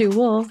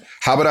conceptual.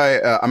 How about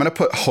I'm going to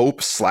put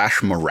hope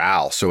 /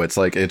 morale. So it's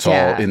like, it's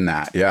all in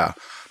that. Yeah.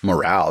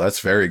 Morale.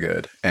 That's very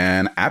good.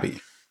 And Abby?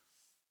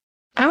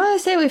 I want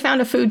to say we found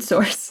a food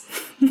source.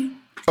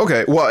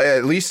 Okay. Well,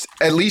 at least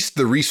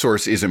the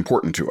resource is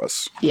important to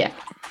us. Yeah.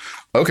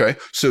 Okay.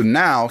 So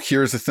now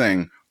here's the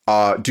thing.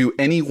 Do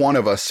any one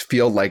of us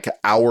feel like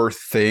our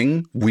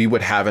thing we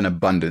would have in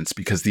abundance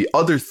because the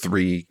other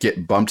three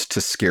get bumped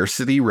to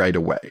scarcity right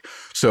away?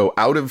 So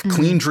out of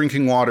clean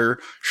drinking water,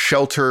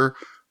 shelter,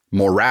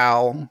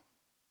 morale,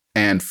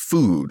 and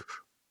food,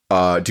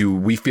 do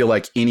we feel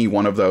like any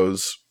one of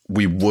those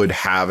we would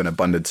have an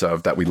abundance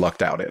of that we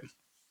lucked out in?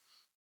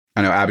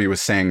 I know Abby was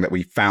saying that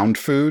we found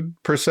food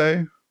per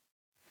se.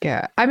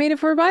 Yeah. I mean,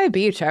 if we're by a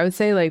beach, I would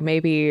say like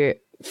maybe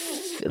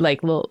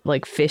like little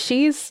like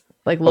fishies.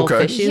 Like little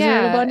fishies are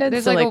in abundance.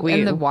 There's so like we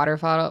in the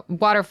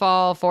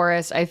waterfall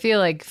forest. I feel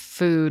like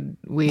food,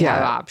 we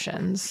have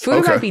options.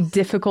 Food might be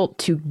difficult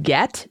to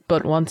get,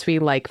 but once we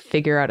like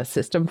figure out a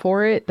system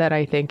for it, then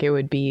I think it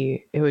would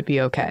be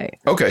okay.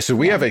 Okay, so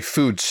we have a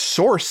food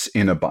source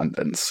in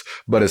abundance,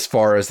 but as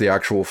far as the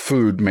actual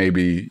food,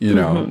 maybe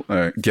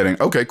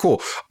getting okay,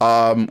 cool.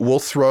 We'll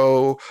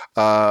throw.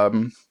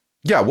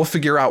 We'll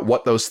figure out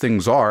what those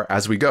things are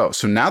as we go.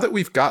 So now that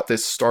we've got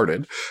this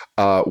started,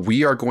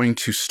 we are going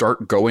to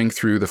start going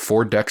through the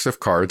 4 decks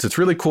of cards. It's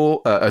really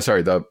cool.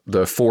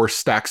 The 4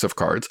 stacks of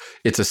cards.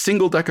 It's a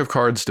single deck of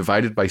cards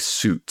divided by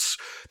suits.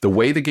 The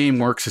way the game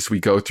works is we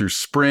go through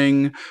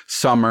spring,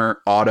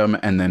 summer, autumn,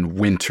 and then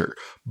winter.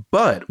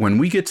 But when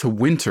we get to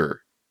winter,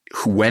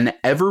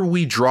 whenever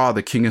we draw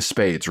the King of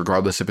Spades,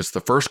 regardless if it's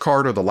the first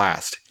card or the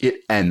last, it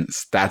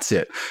ends. That's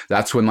it.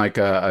 That's when like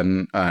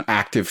an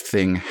active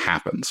thing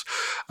happens.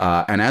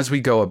 And as we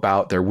go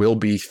about, there will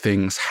be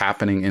things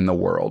happening in the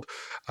world.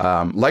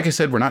 Like I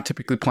said, we're not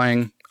typically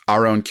playing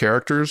our own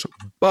characters,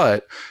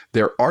 but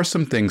there are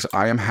some things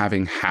I am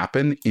having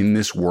happen in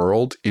this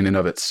world in and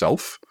of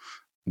itself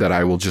that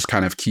I will just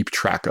kind of keep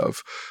track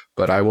of.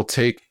 But I will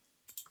take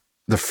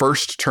the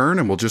first turn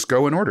and we'll just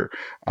go in order.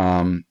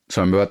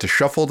 So I'm about to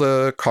shuffle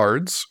the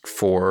cards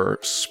for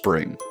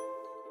spring.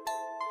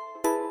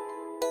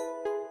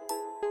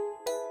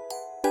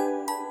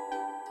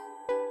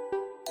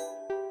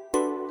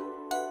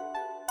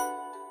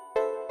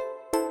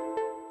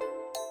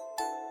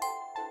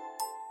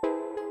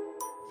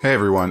 Hey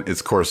everyone,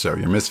 it's Corso,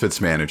 your Misfits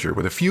manager,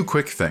 with a few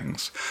quick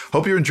things.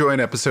 Hope you're enjoying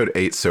episode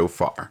 8 so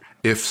far.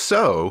 If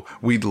so,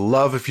 we'd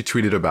love if you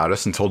tweeted about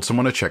us and told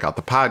someone to check out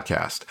the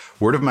podcast.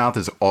 Word of mouth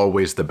is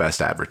always the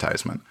best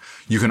advertisement.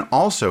 You can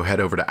also head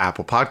over to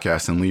Apple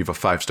Podcasts and leave a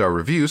 5-star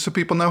review so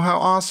people know how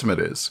awesome it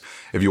is.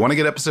 If you want to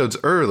get episodes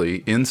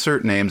early,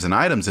 insert names and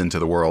items into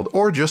the world,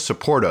 or just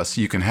support us,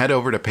 you can head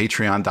over to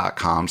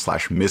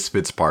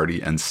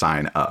patreon.com/misfitsparty and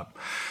sign up.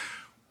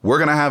 We're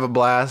going to have a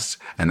blast,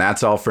 and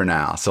that's all for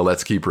now, so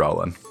let's keep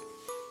rolling.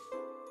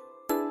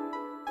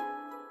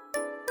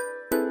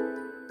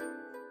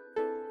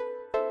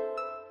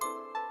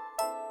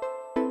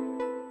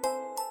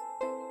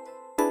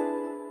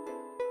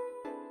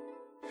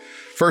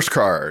 First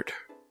card.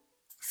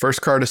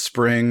 First card of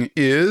spring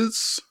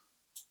is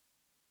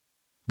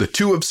the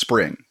 2 of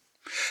spring.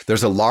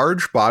 There's a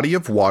large body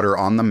of water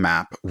on the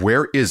map.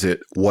 Where is it?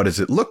 What does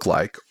it look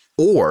like?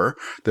 Or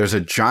there's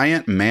a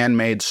giant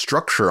man-made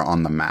structure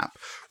on the map.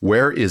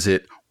 Where is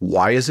it?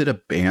 Why is it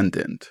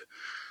abandoned?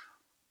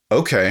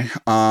 Okay,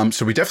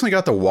 so we definitely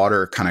got the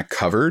water kind of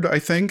covered, I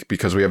think,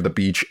 because we have the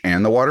beach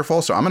and the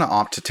waterfall. So I'm going to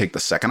opt to take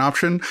the second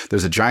option.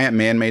 There's a giant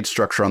man-made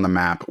structure on the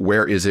map.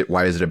 Where is it?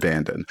 Why is it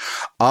abandoned?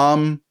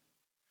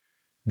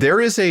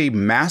 There is a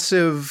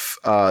massive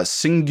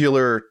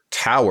singular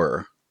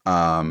tower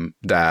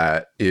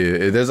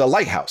there's a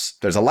lighthouse.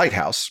 There's a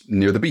lighthouse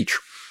near the beach.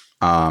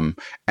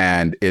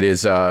 And it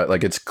is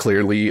it's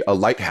clearly a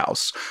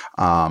lighthouse.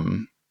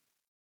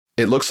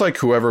 It looks like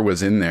whoever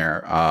was in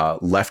there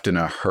left in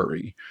a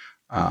hurry.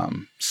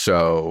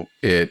 So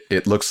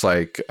it looks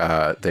like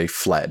they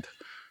fled.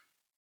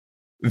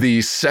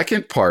 The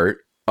second part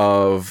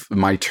of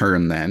my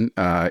turn then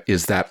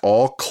is that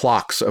all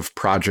clocks of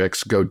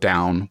projects go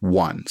down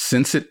 1.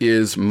 Since it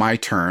is my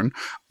turn,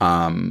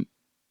 I'm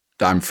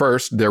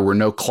first. There were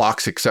no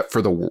clocks except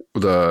for the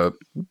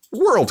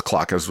world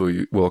clock, as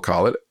we will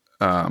call it.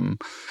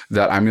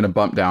 That I'm going to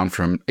bump down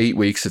from 8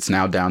 weeks. It's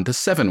now down to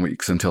 7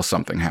 weeks until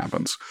something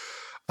happens.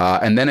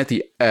 And then at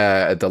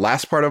the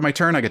last part of my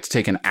turn, I get to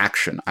take an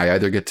action. I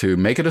either get to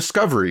make a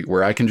discovery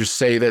where I can just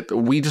say that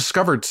we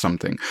discovered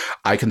something.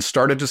 I can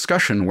start a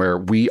discussion where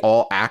we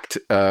all act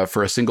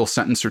for a single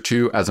sentence or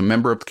 2 as a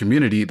member of the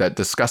community that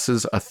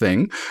discusses a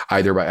thing,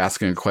 either by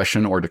asking a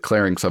question or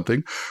declaring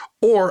something,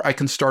 or I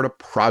can start a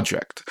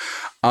project.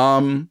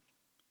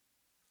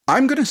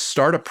 I'm going to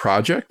start a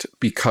project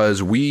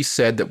because we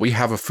said that we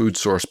have a food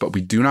source, but we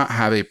do not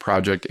have a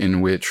project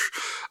in which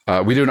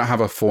we do not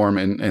have a form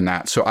in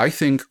that. So I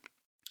think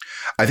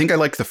I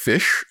like the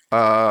fish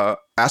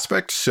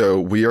aspect. So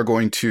we are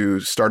going to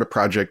start a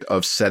project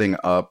of setting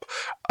up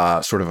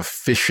sort of a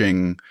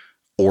fishing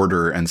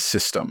order and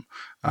system.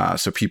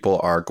 So people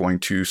are going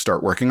to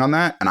start working on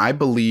that. And I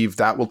believe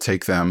that will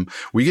take them,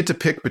 we get to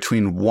pick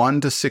between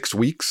 1 to 6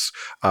 weeks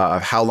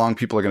of how long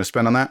people are going to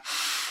spend on that.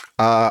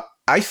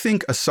 I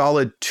think a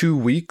solid 2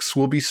 weeks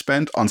will be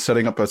spent on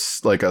setting up a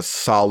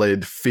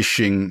solid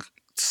fishing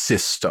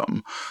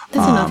system.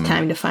 That's enough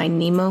time to find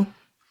Nemo.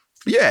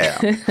 Yeah.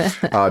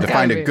 To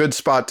find a good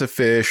spot to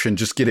fish and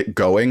just get it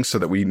going so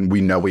that we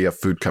know we have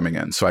food coming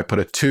in. So I put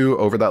a 2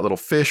 over that little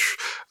fish,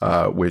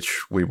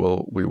 which we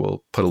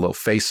will put a little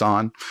face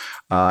on.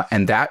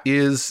 And that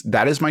is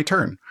my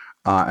turn.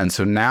 And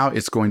so now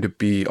it's going to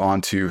be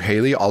on to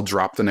Haley. I'll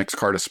drop the next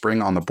card of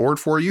spring on the board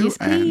for you. Yes,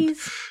 and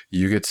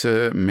you get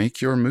to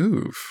make your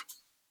move.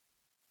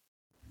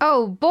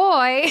 Oh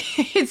boy,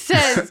 it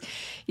says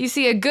you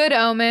see a good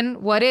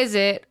omen, what is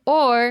it?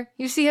 Or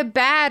you see a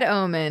bad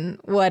omen,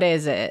 what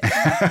is it?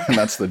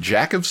 That's the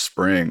Jack of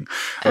Spring.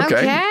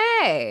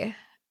 Okay.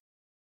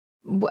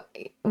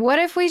 What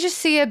if we just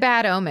see a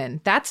bad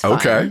omen? That's fine.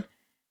 Okay.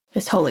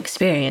 This whole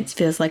experience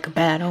feels like a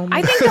bad omen.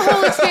 I think the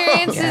whole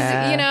experience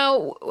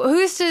is,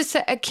 who's to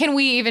say, can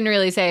we even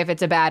really say if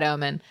it's a bad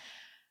omen?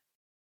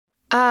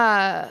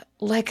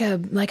 Like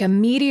a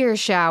meteor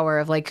shower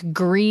of like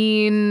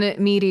green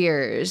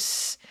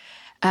meteors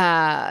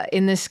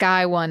in the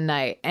sky one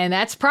night. And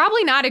that's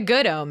probably not a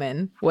good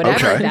omen,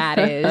 whatever that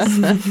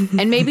is.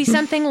 And maybe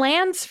something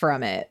lands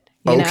from it.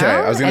 You know?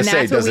 I was going to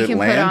say, does it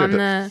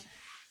land?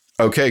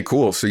 Okay,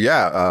 cool. So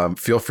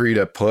feel free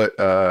to put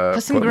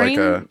some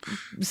green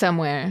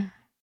somewhere.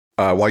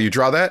 While you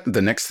draw that,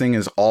 the next thing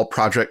is all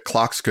project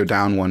clocks go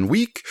down 1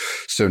 week.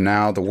 So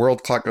now the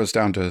world clock goes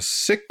down to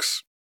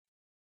 6.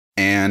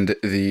 And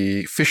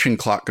the fishing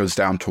clock goes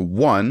down to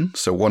 1.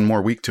 So 1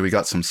 more week till we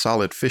got some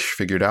solid fish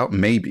figured out.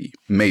 Maybe,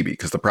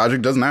 because the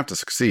project doesn't have to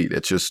succeed.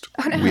 It's just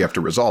we have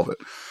to resolve it.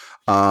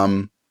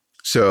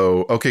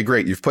 So, okay,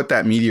 great. You've put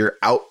that meteor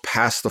out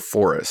past the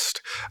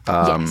forest.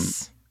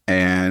 Yes.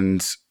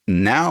 And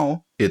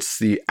now it's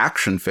the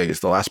action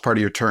phase, the last part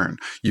of your turn.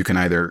 You can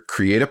either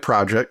create a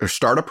project or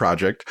start a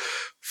project,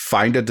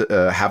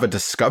 have a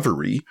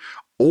discovery,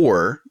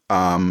 or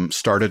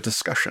start a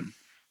discussion.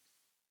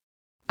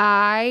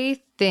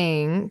 I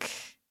think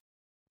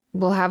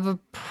we'll have a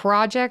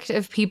project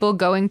of people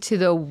going to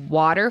the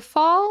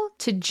waterfall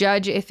to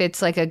judge if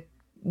it's like a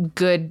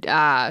good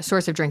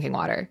source of drinking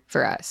water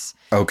for us.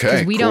 Okay,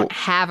 because we don't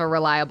have a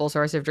reliable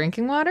source of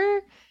drinking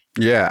water.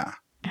 Yeah,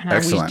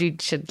 excellent.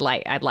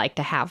 I'd like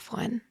to have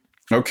one.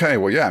 Okay,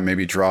 well,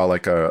 maybe draw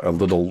like a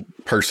little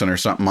person or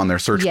something on their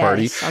search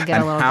party. I'll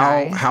get a little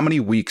guy. How many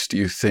weeks do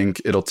you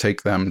think it'll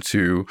take them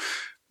to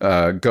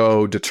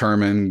go,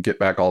 determine, get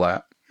back all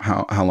that?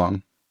 How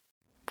long?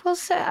 We'll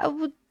say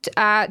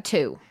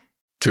 2.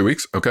 2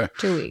 weeks? Okay.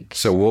 2 weeks.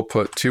 So we'll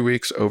put 2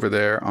 weeks over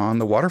there on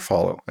the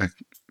waterfall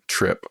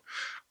trip.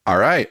 All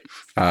right.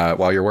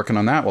 While you're working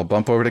on that, we'll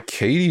bump over to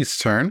Katie's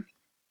turn.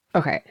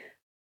 Okay.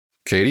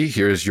 Katie,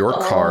 here's your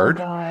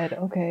card. Oh, God.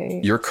 Okay.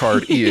 Your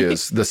card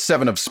is the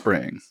 7 of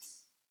Spring.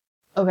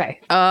 Okay.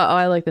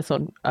 I like this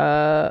one.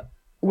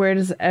 Where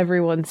does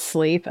everyone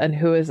sleep and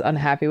who is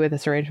unhappy with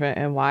this arrangement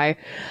and why?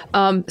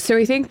 So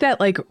we think that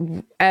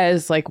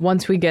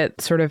once we get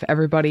sort of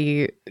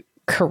everybody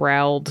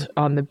corralled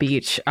on the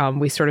beach,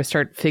 we sort of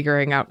start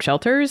figuring out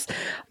shelters.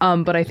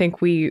 But I think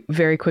we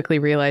very quickly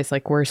realize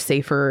we're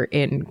safer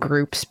in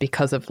groups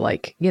because of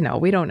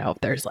we don't know if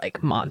there's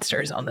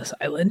monsters on this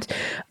island.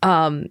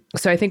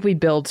 So I think we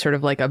build sort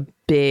of a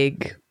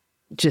big,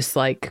 just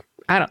like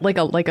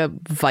a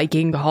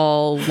Viking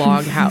hall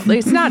long house.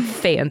 It's not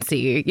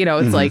fancy,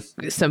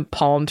 it's some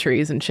palm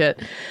trees and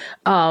shit.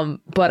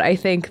 But I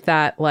think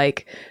that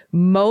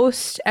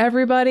most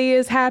everybody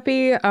is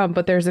happy.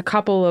 But there's a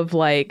couple of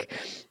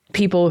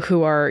people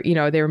who are,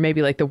 they were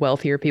maybe the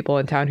wealthier people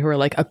in town who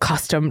are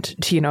accustomed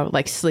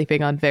to,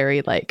 sleeping on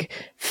very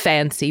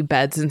fancy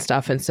beds and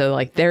stuff. And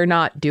so they're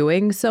not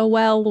doing so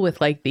well with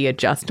the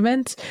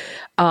adjustment.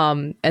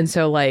 And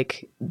so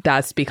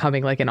that's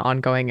becoming an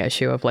ongoing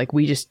issue of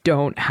we just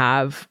don't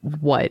have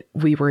what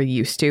we were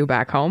used to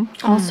back home.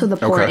 Also the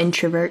poor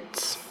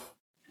introverts.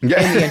 Yeah.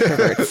 And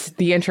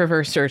the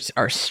introverts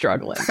are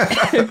struggling.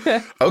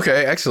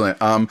 Okay, excellent.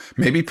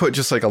 Maybe put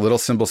just a little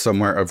symbol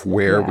somewhere of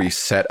where we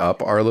set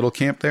up our little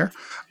camp there.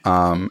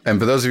 And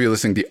for those of you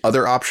listening, the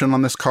other option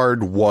on this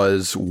card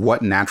was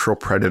what natural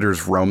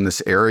predators roam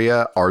this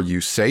area. Are you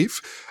safe?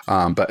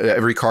 But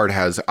every card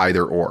has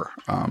either or.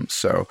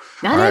 So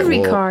not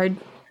every card.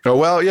 Oh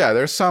well, yeah.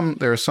 There are some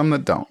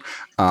that don't.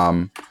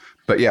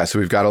 But yeah, so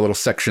we've got a little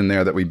section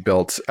there that we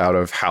built out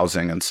of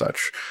housing and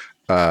such.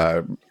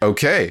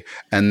 Okay.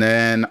 And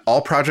then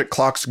all project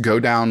clocks go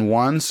down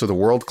 1. So the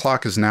world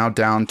clock is now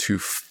down to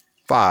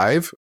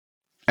 5.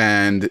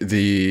 And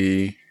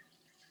the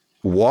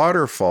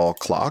waterfall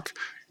clock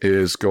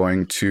is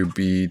going to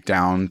be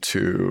down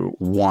to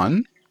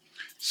 1.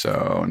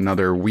 So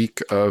another week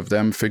of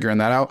them figuring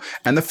that out.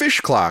 And the fish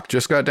clock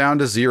just got down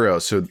to 0.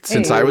 So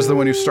since I was the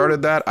one who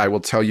started that, I will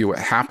tell you what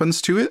happens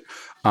to it.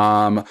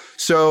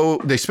 So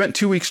they spent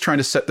 2 weeks trying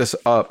to set this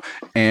up.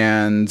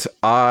 And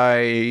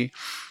I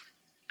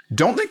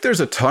don't think there's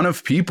a ton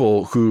of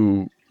people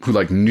who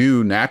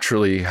knew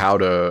naturally how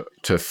to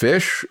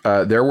fish.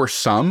 There were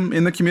some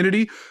in the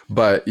community,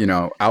 but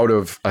out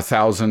of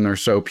 1,000 or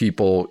so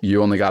people,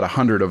 you only got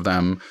 100 of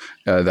them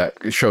that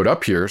showed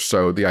up here.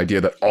 So the idea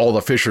that all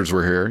the fishers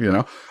were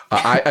here,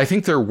 I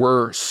think there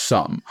were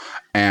some.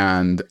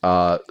 And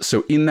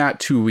so in that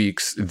 2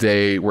 weeks,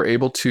 they were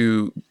able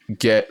to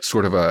get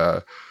sort of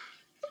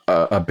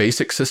a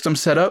basic system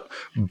set up,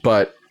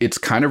 but it's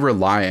kind of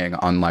relying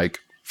on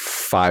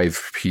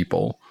 5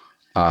 people.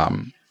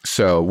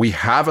 So we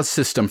have a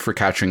system for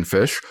catching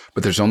fish,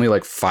 but there's only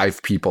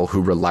 5 people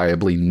who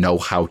reliably know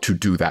how to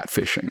do that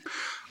fishing.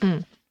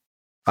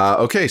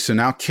 Okay, so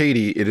now,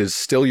 Katie, it is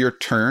still your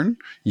turn.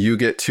 You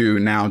get to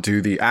now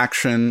do the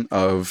action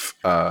of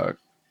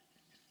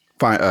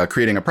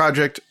creating a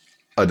project,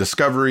 a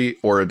discovery,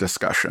 or a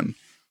discussion.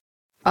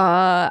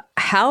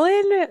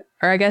 Helen,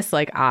 or I guess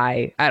like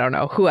I don't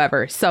know,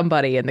 whoever,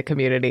 somebody in the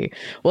community,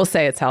 we'll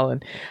say it's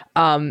Helen.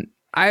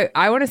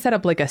 I want to set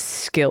up like a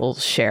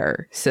skills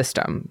share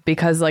system,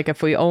 because like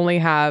if we only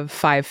have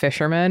 5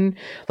 fishermen,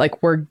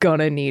 like we're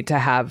gonna need to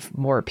have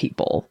more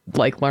people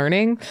like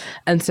learning.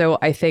 And so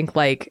I think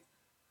like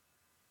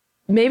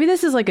maybe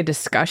this is like a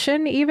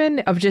discussion even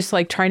of just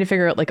like trying to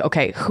figure out like,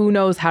 okay, who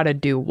knows how to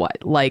do what?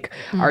 Like,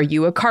 are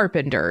you a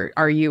carpenter?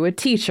 Are you a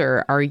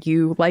teacher? Are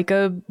you like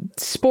a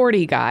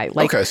sporty guy?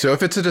 Like, okay, so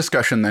if it's a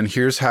discussion, then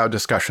here's how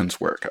discussions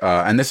work.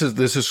 And this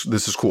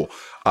is cool.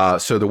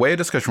 So the way a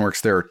discussion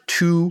works, there are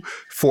 2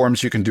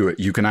 forms you can do it.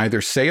 You can either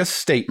say a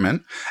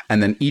statement,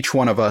 and then each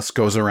one of us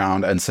goes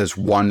around and says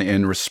one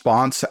in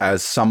response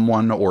as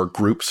someone or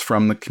groups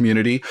from the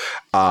community.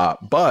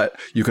 But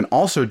you can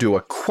also do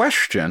a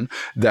question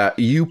that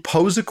you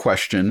pose a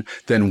question,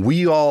 then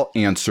we all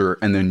answer,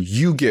 and then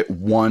you get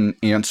one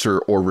answer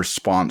or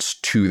response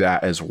to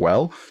that as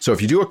well. So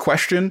if you do a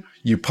question,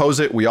 you pose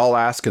it, we all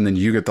ask, and then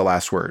you get the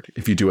last word.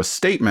 If you do a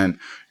statement,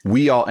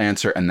 we all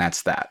answer, and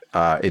that's that.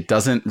 It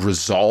doesn't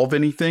resolve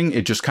anything.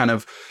 It just kind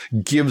of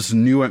gives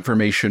new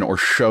information or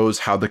shows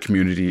how the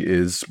community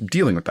is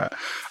dealing with that.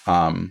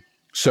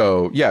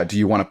 So yeah, do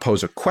you want to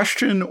pose a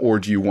question, or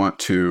do you want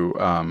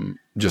to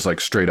just like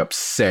straight up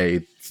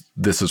say,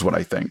 this is what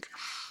I think?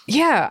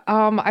 Yeah,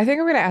 I think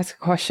I'm going to ask a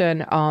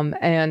question,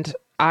 and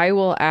I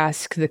will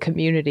ask the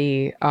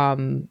community,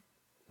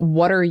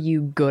 what are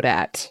you good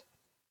at?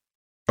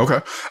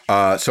 Okay.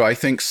 So I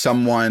think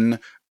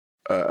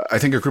I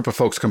think a group of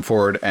folks come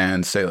forward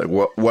and say like,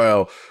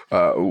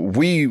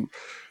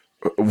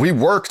 we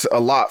worked a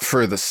lot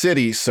for the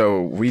city,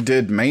 so we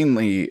did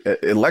mainly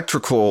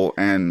electrical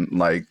and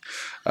like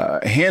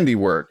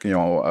handiwork,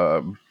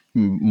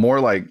 more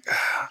like,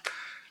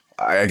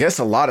 I guess,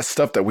 a lot of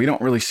stuff that we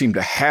don't really seem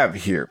to have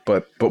here,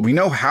 but we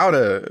know how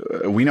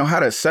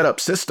to set up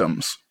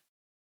systems.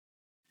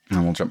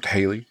 And we'll jump to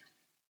Haley.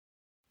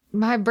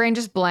 My brain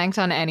just blanked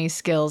on any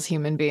skills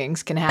human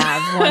beings can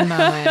have. One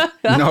moment.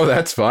 No,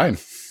 that's fine.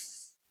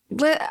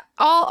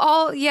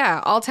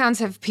 All towns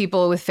have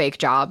people with fake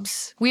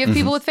jobs. We have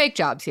people with fake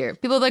jobs here.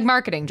 People with like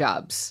marketing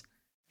jobs.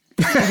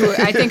 Who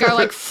I think are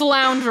like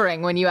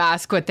floundering when you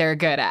ask what they're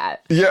good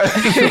at. Yeah,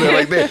 they're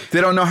like they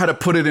don't know how to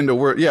put it into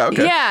words. Yeah,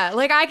 okay. Yeah,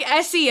 like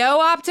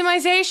SEO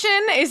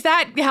optimization, is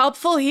that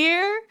helpful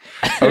here?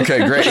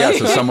 Okay, great. Yeah,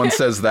 so someone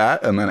says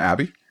that, and then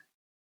Abby.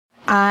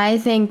 I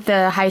think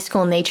the high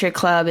school nature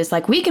club is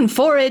like, we can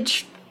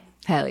forage.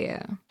 Hell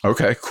yeah.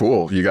 Okay,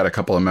 cool. You got a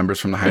couple of members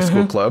from the high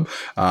school club.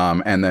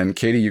 And then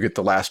Katie, you get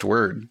the last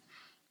word.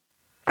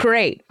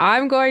 Great.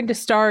 I'm going to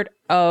start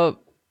a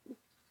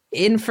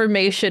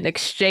information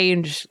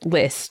exchange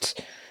list.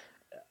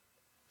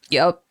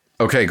 Yep.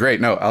 Okay, great.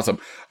 No, awesome.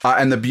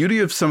 And the beauty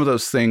of some of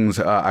those things,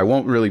 I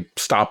won't really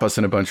stop us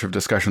in a bunch of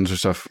discussions or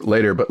stuff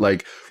later, but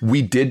like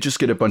we did just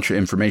get a bunch of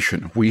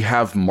information. We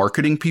have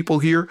marketing people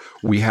here.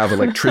 We have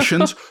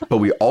electricians, but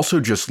we also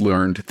just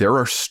learned there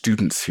are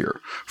students here,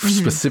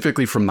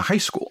 specifically from the high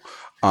school.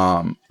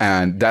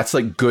 And that's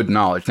like good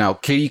knowledge. Now,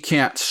 Katie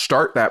can't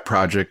start that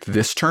project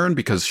this turn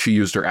because she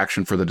used her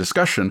action for the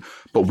discussion,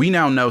 but we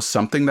now know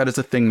something that is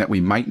a thing that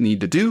we might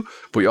need to do,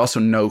 but we also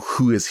know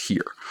who is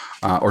here.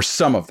 Or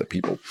some of the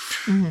people.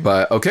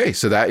 But okay,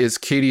 so that is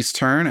Katie's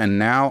turn. And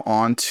now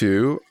on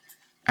to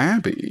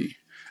Abby.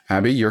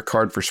 Abby, your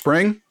card for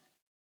spring.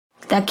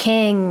 The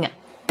king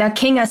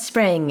of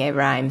spring, it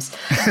rhymes.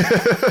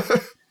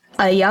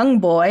 A young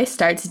boy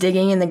starts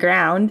digging in the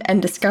ground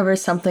and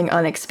discovers something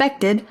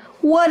unexpected.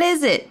 What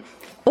is it?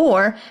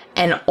 Or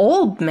an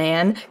old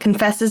man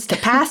confesses to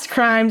past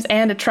crimes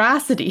and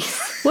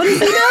atrocities. What does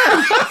he know?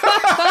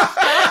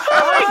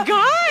 Oh my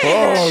God.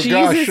 Oh,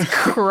 Jesus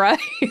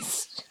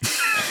Christ.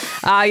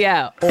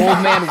 Yeah, old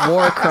man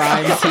war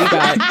crimes.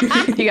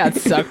 He got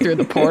sucked through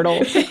the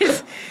portal.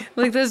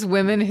 Like those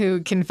women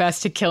who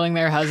confess to killing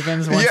their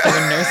husbands once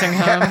they're in nursing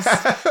homes.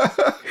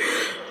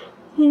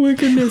 Oh my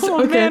goodness.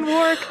 Old Okay. man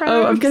war crimes.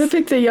 Oh, I'm gonna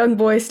pick the young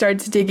boy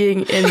starts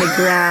digging in the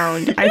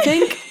ground. I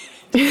think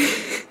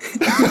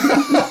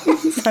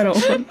I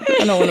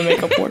don't want to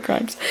make up war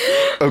crimes.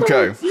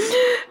 Okay.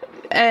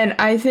 And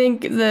I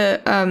think the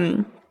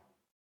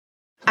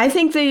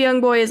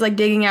young boy is like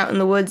digging out in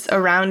the woods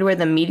around where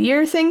the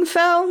meteor thing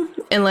fell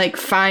and like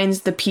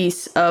finds the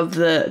piece of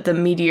the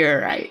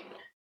meteorite.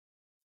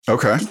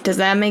 Okay. Does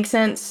that make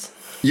sense?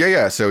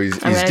 Yeah. So he's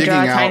I'm gonna digging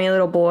draw a out. tiny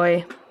little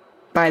boy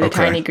by the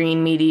tiny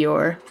green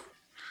meteor.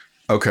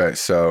 Okay,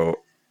 so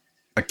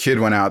a kid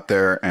went out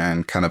there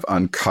and kind of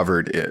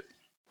uncovered it.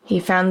 He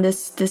found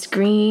this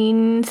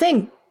green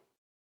thing.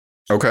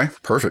 Okay,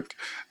 perfect.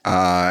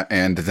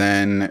 And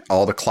then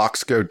all the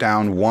clocks go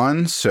down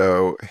 1.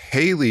 So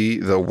Haley,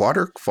 the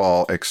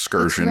waterfall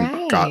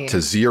excursion got to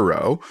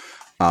 0.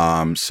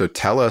 So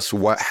tell us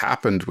what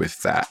happened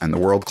with that. And the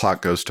world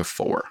clock goes to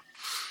 4.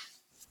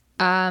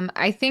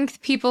 I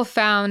think people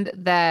found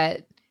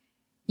that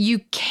you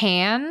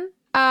can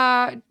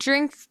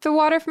drink the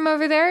water from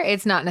over there.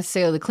 It's not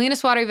necessarily the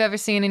cleanest water you've ever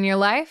seen in your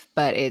life,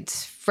 but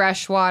it's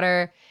fresh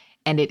water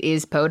and it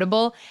is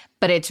potable.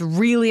 But it's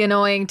really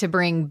annoying to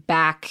bring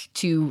back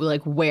to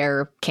like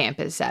where camp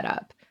is set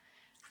up.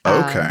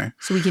 Okay.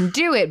 So we can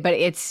do it, but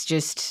it's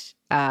just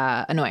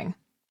annoying.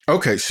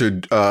 Okay,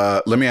 so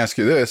let me ask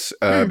you this,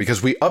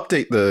 because we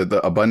update the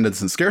abundance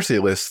and scarcity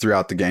lists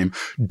throughout the game.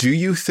 Do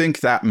you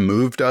think that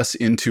moved us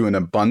into an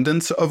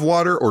abundance of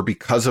water, or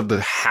because of the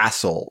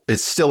hassle,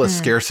 it's still a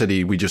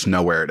scarcity, we just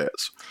know where it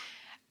is?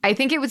 I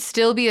think it would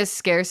still be a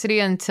scarcity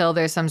until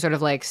there's some sort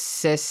of like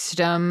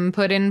system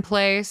put in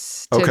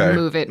place to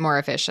move it more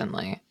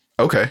efficiently.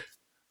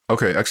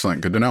 Okay,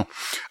 excellent. Good to know.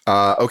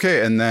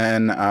 Okay, and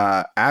then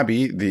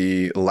Abby,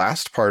 the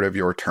last part of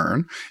your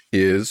turn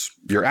is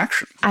your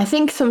action. I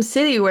think some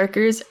city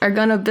workers are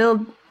going to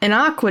build an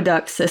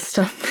aqueduct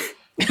system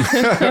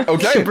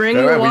to bring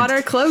the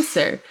water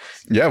closer.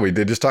 Yeah, we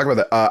did just talk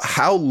about that.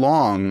 How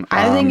long?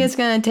 I think it's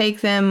going to take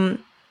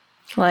them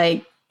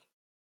like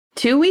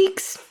 2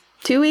 weeks.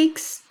 2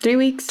 weeks, 3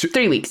 weeks,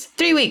 3 weeks,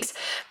 3 weeks,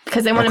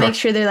 because they want to make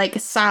sure they're like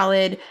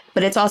solid,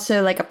 but it's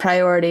also like a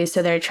priority.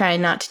 So they're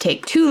trying not to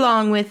take too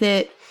long with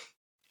it.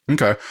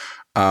 Okay.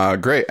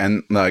 Great.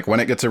 And like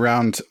when it gets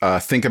around,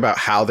 think about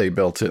how they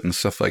built it and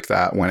stuff like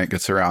that when it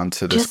gets around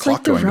to this just clock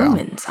like the going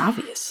Romans, down.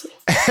 obviously.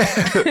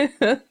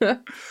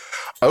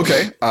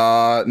 Okay.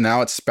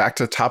 Now it's back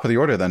to the top of the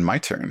order then. My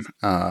turn.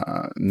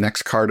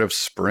 Next card of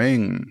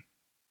spring.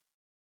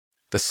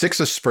 The 6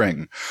 of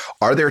spring.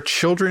 Are there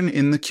children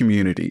in the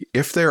community?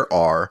 If there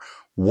are,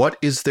 what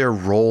is their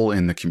role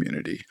in the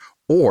community?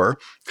 Or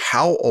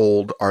how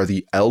old are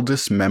the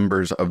eldest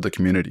members of the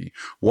community?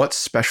 What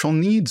special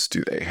needs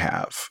do they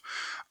have?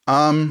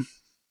 I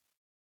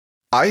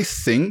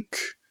think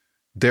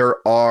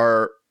there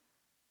are,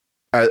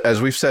 as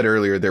we've said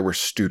earlier, there were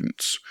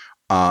students.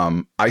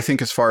 I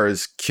think as far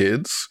as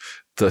kids,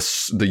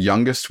 the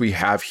youngest we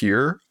have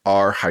here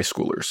are high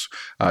schoolers,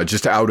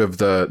 just out of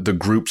the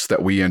groups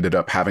that we ended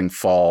up having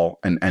fall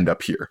and end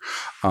up here.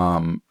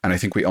 And I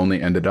think we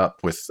only ended up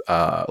with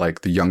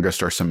like the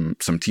youngest are some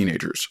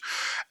teenagers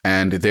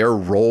and their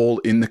role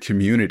in the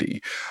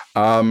community.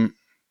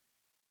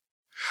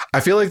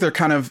 I feel like they're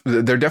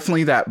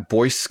definitely that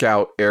Boy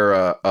Scout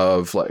era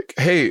of like,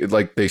 hey,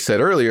 like they said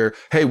earlier,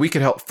 hey, we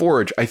could help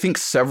forage. I think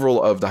several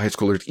of the high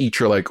schoolers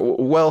each are like,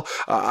 well,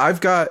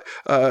 I've got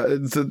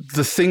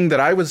the thing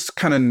that I was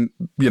kind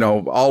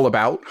of, all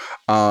about.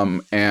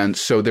 And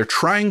so they're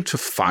trying to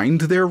find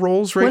their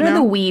roles right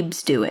now. What are the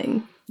weebs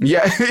doing?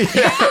 Yeah.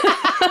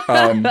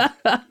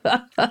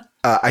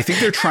 I think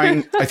they're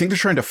trying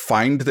to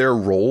find their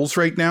roles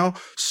right now.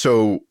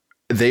 So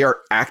they are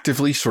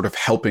actively sort of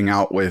helping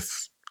out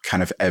with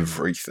kind of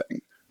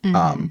everything.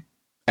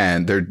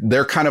 And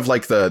they're kind of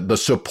like the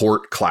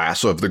support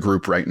class of the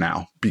group right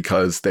now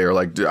because they're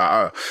like,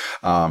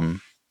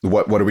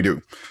 what do we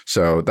do?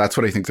 So that's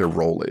what I think their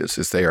role is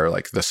they are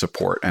like the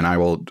support. And I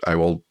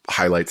will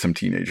highlight some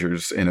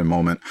teenagers in a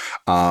moment.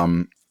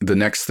 The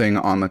next thing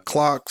on the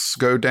clocks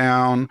go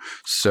down.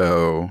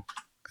 So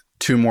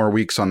 2 more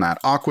weeks on that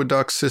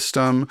aqueduct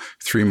system,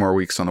 3 more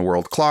weeks on the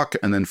world clock.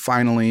 And then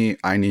finally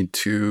I need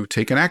to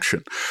take an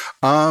action.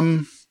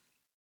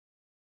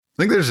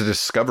 I think there's a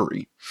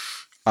discovery.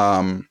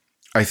 I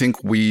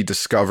think we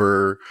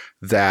discover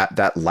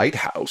that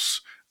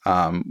lighthouse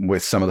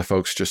with some of the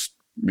folks just,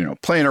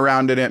 playing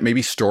around in it,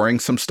 maybe storing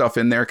some stuff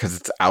in there because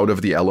it's out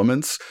of the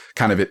elements.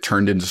 Kind of it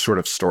turned into sort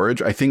of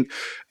storage. I think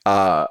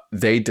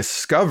they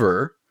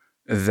discover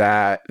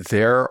that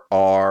there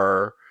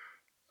are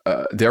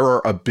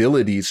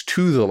abilities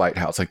to the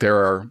lighthouse. Like there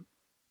are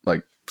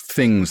like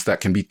things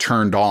that can be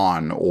turned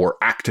on or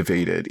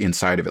activated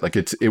inside of it. Like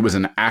it was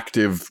an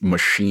active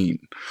machine.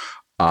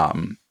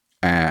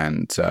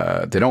 And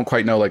they don't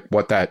quite know like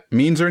what that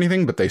means or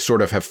anything, but they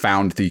sort of have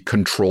found the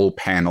control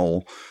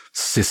panel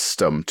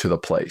system to the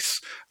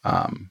place.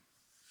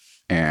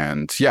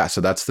 And yeah,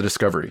 so that's the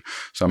discovery.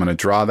 So I'm going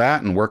to draw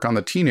that and work on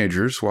the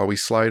teenagers while we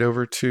slide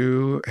over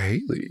to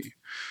Haley.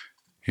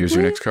 Here's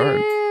your next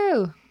card.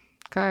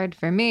 Card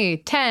for me,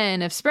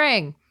 10 of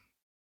spring.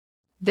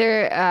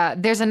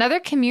 There's another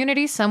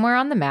community somewhere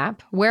on the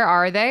map. Where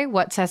are they?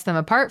 What sets them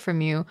apart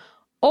from you?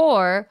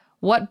 Or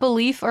what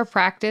belief or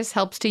practice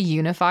helps to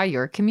unify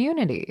your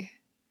community?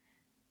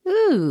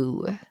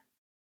 Ooh.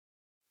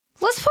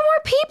 Let's put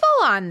more people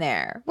on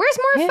there. Where's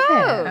more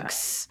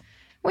folks?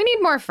 We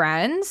need more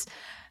friends.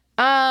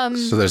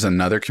 So there's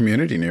another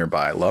community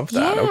nearby. Love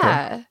that. Yeah.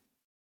 Okay.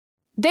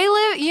 They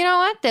live, you know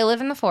what? They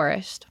live in the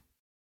forest.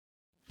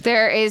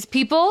 There is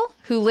people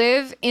who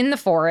live in the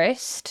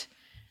forest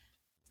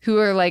who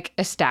are like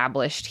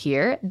established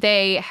here.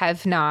 They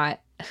have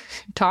not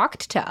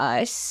talked to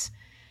us.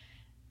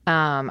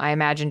 I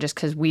imagine just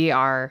because we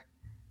are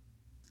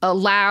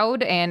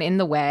loud and in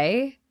the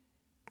way,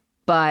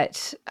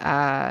 but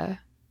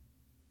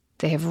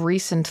they have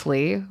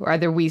recently, or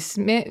either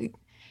maybe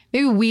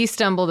we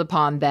stumbled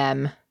upon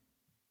them.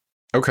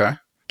 Okay.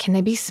 Can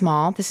they be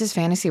small? This is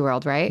fantasy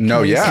world, right? Can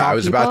No, they be yeah. small I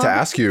was about to people?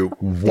 ask you,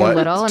 They're what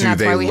little, and do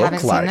that's they why we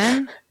haven't look like?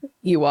 seen them.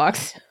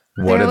 Ewoks.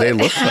 What do they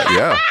look like?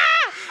 Yeah.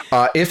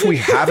 If we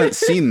haven't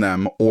seen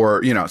them,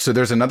 or, so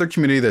there's another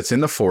community that's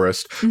in the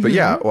forest, but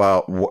yeah,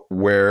 well,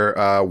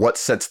 what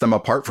sets them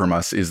apart from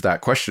us is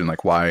that question.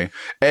 Like, why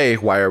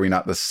are we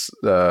not this,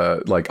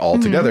 all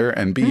together?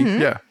 And B,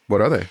 yeah,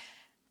 what are they?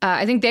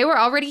 I think they were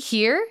already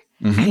here.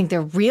 I think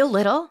they're real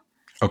little.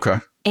 Okay.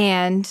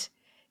 And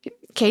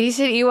Katie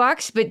said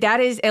Ewoks, but that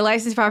is a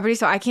licensed property,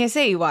 so I can't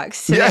say Ewoks.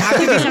 So they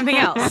have to be something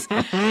else.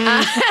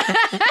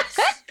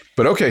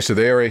 But okay, so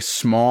they are a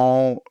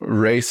small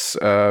race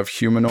of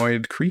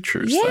humanoid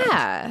creatures.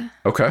 Yeah. Then.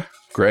 Okay,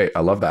 great. I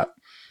love that.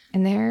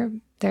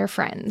 And they're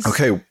friends.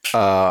 Okay,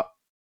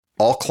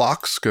 all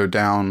clocks go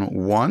down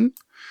 1.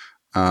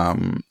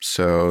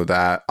 So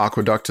that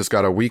Aqueduct has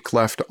got a week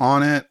left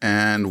on it,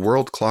 and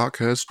World Clock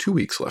has 2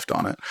 weeks left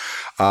on it.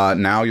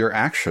 Now your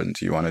action.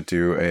 Do you want to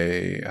do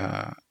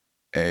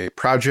a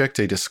project,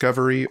 a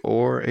discovery,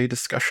 or a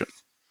discussion?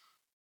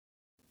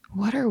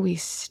 What are we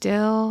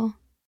still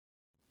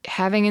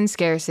having in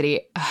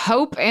scarcity?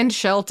 Hope and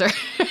shelter.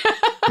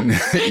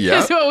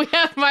 Yeah. Is what we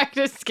have marked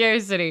as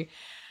scarcity.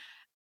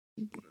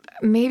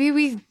 Maybe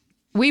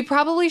we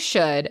probably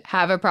should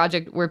have a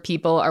project where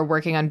people are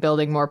working on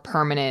building more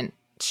permanent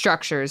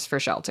structures for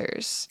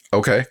shelters.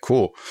 Okay,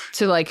 cool.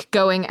 So like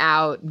going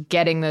out,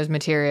 getting those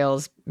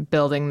materials,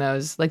 building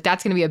those, like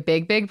that's going to be a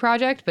big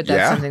project, but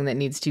that's something that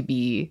needs to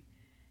be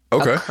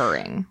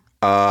occurring.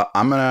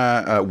 I'm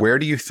gonna. Where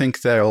do you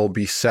think they'll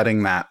be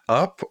setting that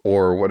up,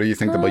 or what do you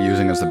think they'll be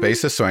using as the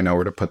basis? So I know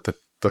where to put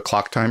the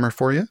clock timer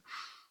for you.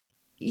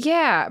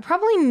 Yeah,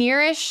 probably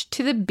nearish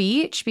to the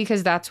beach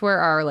because that's where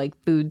our like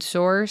food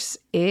source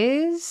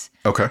is.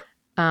 Okay.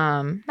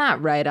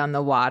 Not right on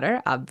the water,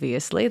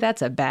 obviously.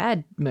 That's a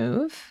bad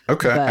move.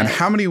 Okay. But And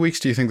how many weeks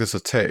do you think this will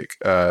take?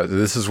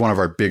 This is one of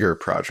our bigger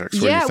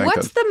projects. What do you think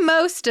what's the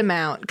most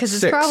amount? Because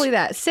it's 6. probably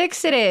that.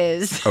 6 it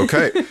is.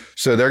 Okay.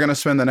 So they're going to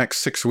spend the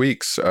next 6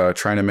 weeks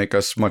trying to make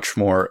us much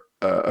more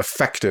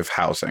effective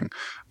housing.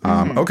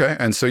 Okay.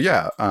 And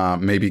so,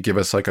 maybe give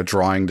us like a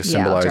drawing to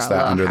symbolize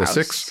that under the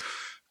 6.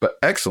 But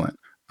excellent.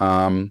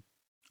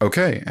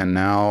 Okay. And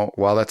now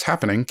while that's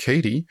happening,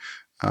 Katie,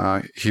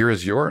 here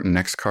is your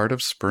next card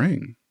of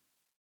spring.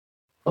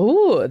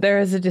 Oh, there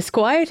is a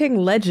disquieting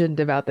legend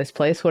about this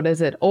place. What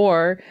is it?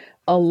 Or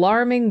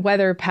alarming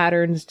weather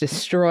patterns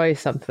destroy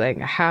something.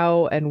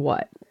 How and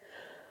what?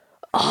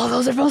 Oh,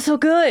 those are both so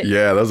good.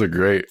 Yeah, those are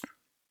great.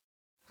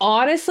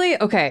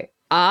 Honestly, okay.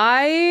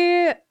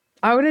 I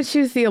want to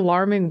choose the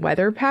alarming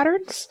weather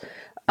patterns.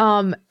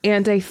 And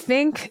I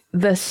think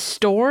the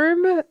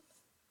storm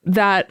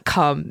that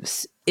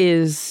comes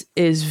is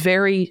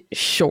very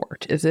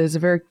short. It is a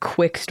very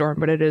quick storm,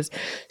 but it is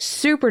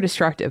super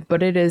destructive.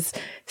 But it is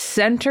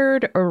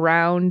centered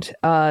around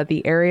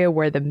the area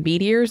where the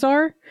meteors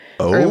are,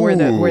 or where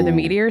the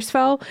meteors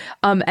fell.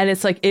 And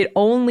it's like it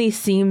only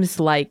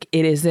seems like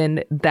it is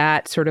in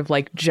that sort of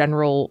like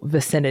general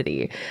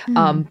vicinity.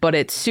 But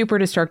it's super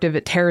destructive.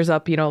 It tears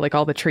up, like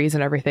all the trees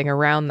and everything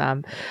around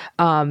them.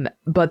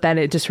 But then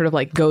it just sort of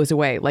like goes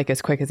away like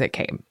as quick as it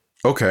came.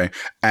 Okay.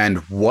 And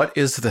what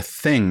is the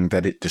thing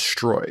that it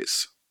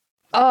destroys?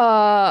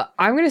 I'm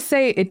going to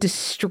say it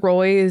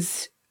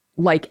destroys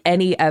like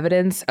any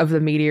evidence of the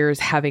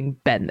meteors having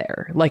been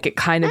there. Like it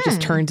kind of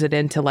just turns it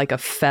into like a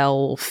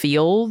fell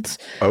field.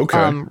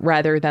 Okay.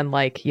 Rather than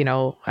like,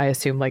 I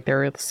assume like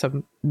there are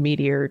some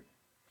meteor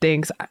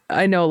things.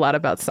 I know a lot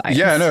about science.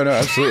 Yeah, no,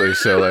 absolutely.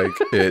 So like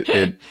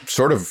it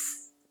sort of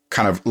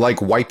kind of like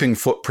wiping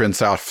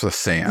footprints off the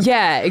sand.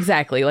 Yeah,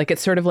 exactly. Like it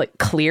sort of like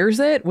clears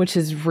it, which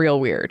is real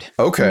weird.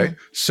 Okay.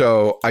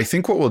 So I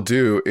think what we'll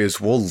do is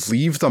we'll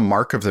leave the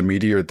mark of the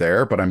meteor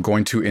there, but I'm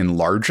going to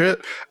enlarge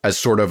it as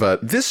sort of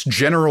this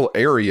general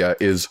area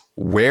is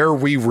where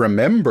we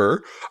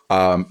remember,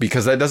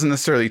 because that doesn't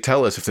necessarily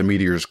tell us if the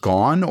meteor's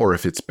gone or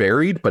if it's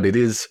buried, but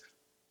it's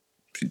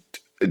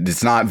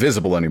not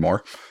visible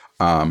anymore.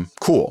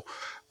 Cool.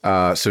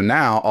 So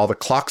now all the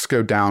clocks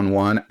go down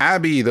 1.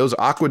 Abby, those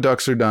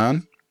aqueducts are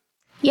done.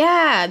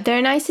 Yeah,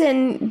 they're nice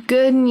and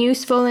good and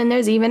useful, and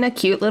there's even a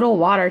cute little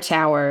water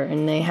tower,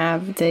 and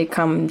they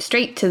come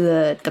straight to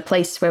the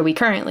place where we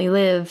currently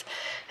live,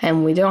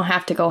 and we don't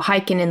have to go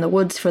hiking in the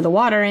woods for the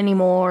water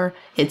anymore.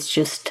 It's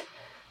just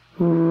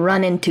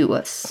running to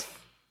us.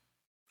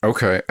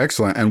 Okay,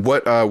 excellent. And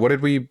what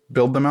did we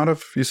build them out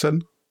of, you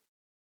said?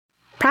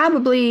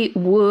 Probably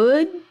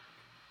wood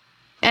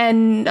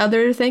and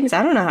other things.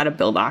 I don't know how to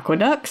build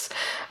aqueducts.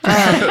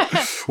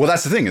 Well,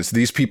 that's the thing is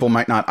these people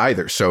might not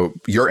either. So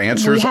your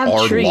answers are law.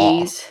 We have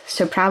trees,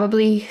 so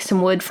probably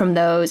some wood from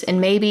those,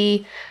 and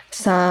maybe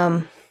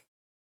some.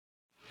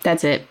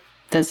 That's it.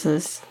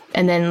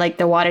 And then like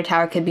the water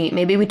tower could be.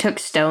 Maybe we took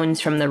stones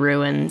from the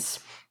ruins.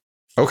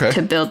 Okay.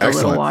 To build the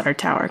Excellent. little water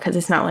tower, because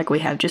it's not like we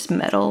have just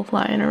metal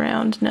lying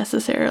around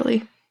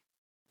necessarily.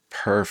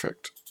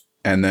 Perfect.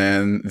 And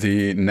then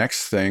the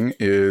next thing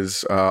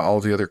is all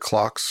the other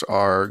clocks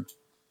are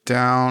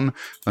down.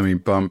 Let me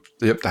bump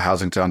the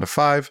housing down to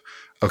 5.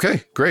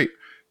 Okay, great.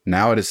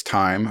 now it is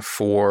time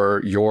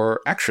for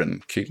your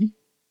action, Katie.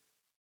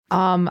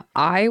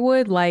 I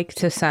would like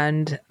to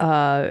send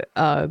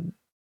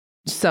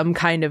some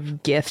kind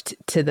of gift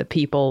to the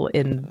people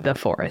in the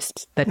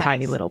forest, the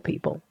tiny little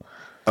people.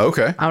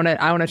 Okay. I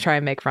want to try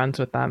and make friends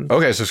with them.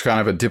 Okay, so it's kind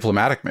of a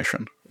diplomatic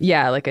mission.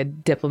 Yeah, like a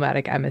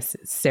diplomatic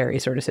emissary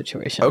sort of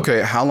situation.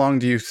 Okay, how long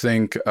do you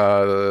think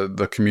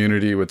the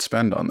community would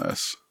spend on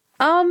this?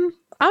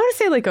 I want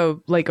to say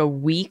like a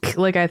week.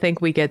 Like I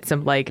think we get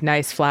some like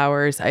nice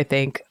flowers. I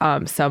think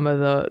some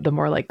of the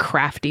more like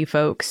crafty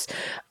folks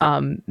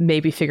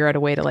maybe figure out a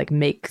way to like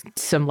make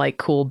some like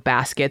cool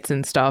baskets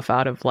and stuff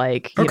out of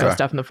like you know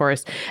stuff in the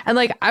forest. And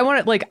like I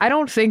want to like I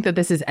don't think that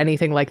this is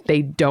anything like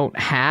they don't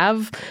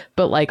have,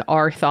 but like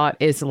our thought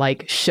is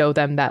like show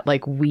them that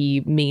like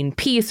we mean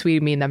peace, we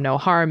mean them no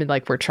harm, and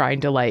like we're trying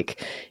to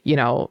like you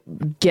know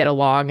get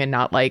along and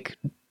not like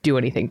do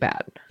anything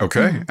bad.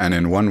 Okay. And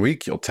in 1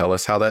 week, you'll tell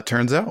us how that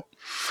turns out.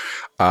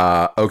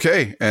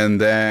 Okay. And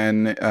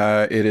then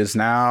it is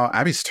now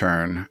Abby's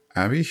turn.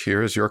 Abby,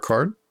 here is your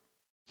card.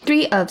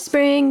 3 of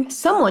spring,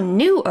 someone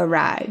new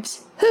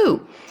arrives.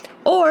 Who?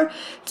 Or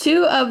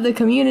 2 of the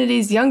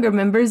community's younger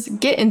members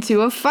get into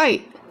a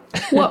fight.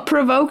 What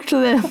provoked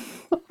them?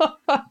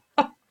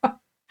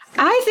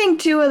 I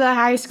think 2 of the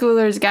high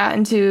schoolers got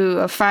into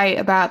a fight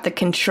about the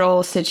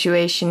control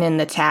situation in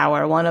the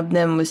tower. One of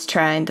them was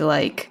trying to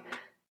like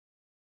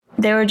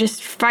they were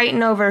just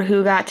fighting over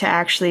who got to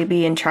actually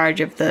be in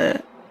charge of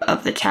the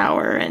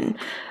tower and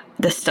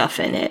the stuff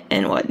in it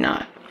and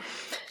whatnot.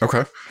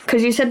 Okay.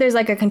 Because you said there's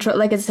like a control,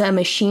 like it's a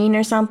machine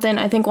or something.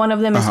 I think one of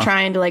them is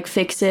trying to like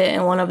fix it,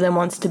 and one of them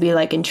wants to be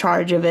like in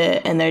charge of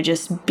it, and they're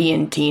just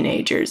being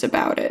teenagers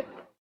about it.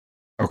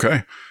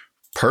 Okay.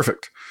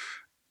 Perfect.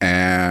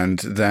 And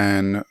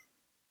then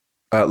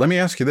let me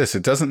ask you this.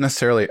 It doesn't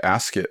necessarily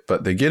ask it,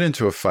 but they get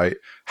into a fight.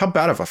 How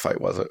bad of a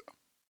fight was it?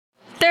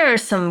 There are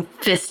some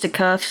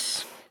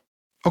fisticuffs.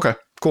 Okay,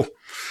 cool.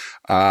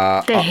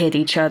 They hit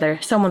each other.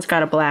 Someone's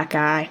got a black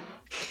eye.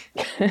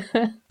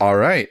 All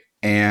right.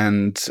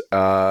 And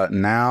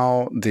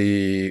now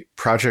the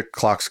project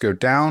clocks go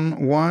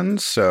down 1.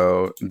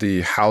 So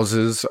the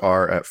houses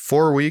are at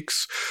 4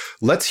 weeks.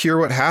 Let's hear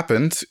what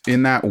happened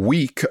in that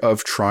week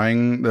of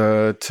trying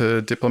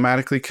to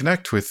diplomatically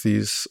connect with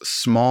these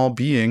small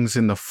beings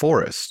in the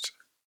forest.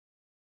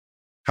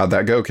 How'd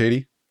that go,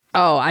 Katie?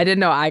 Oh, I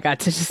didn't know I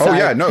got to decide. Oh,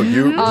 yeah. No,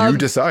 you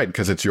decide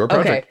because it's your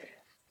project. Okay.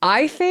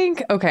 I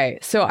think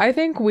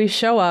we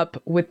show up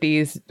with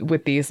these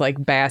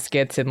like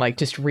baskets and like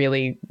just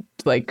really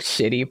like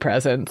shitty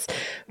presents.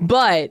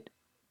 But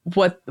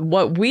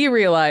what we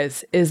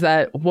realize is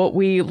that what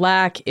we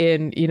lack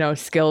in, you know,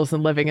 skills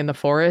and living in the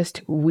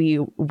forest,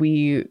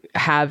 we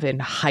have in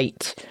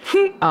height.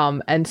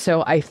 And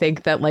so I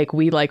think that like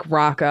we like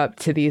rock up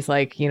to these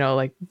like, you know,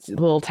 like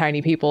little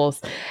tiny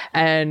peoples,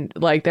 and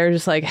like they're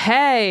just like,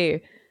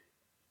 hey,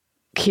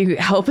 can you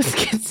help us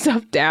get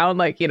stuff down,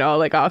 like, you know,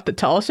 like off the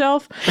tall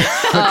shelf?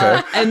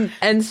 Okay.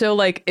 And so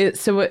like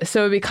it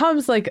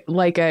becomes like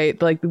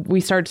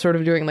we start sort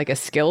of doing like a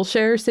skill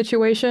share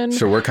situation.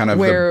 So we're kind of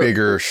the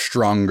bigger,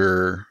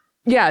 stronger.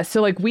 Yeah,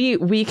 so like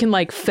we can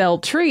like fell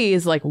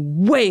trees like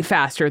way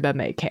faster than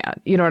they can.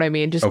 You know what I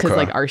mean? Just because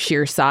like our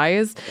sheer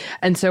size.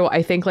 And so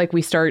I think like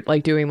we start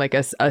like doing like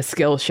a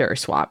skill share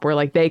swap where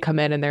like they come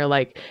in and they're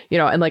like, you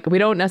know, and like we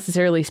don't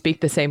necessarily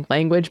speak the same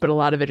language, but a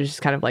lot of it is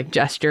just kind of like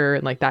gesture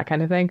and like that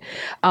kind of thing.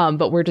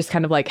 But we're just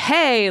kind of like,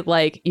 hey,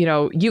 like, you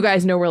know, you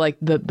guys know where like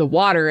the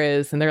water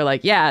is, and they're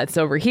like, yeah, it's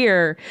over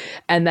here.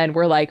 And then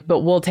we're like, but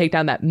we'll take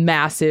down that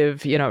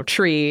massive, you know,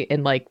 tree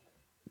in like,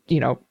 you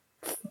know,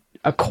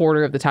 a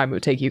quarter of the time it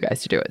would take you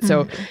guys to do it.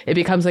 So it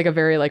becomes like a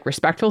very like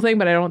respectful thing,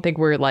 but I don't think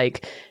we're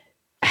like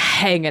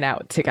hanging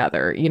out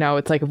together. You know,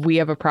 it's like if we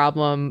have a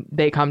problem,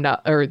 they come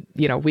to, or,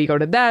 you know, we go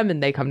to them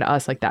and they come to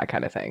us, like that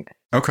kind of thing.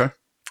 Okay,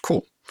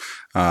 cool.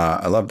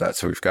 I love that.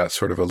 So we've got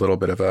sort of a little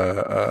bit of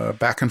a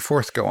back and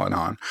forth going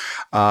on.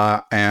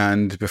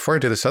 And before I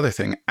do this other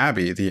thing,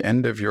 Abby, the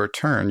end of your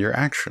turn, your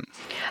action.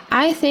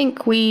 I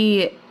think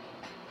we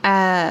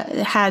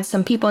had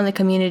some people in the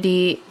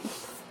community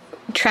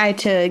try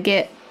to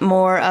get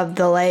more of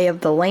the lay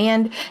of the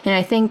land, and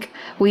I think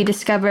we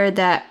discovered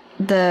that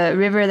the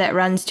river that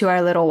runs to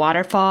our little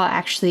waterfall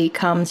actually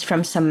comes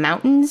from some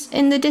mountains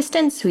in the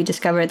distance. We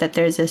discovered that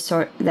there's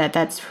a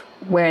that's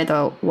where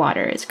the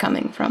water is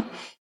coming from.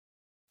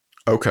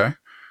 Okay.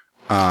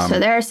 So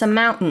there are some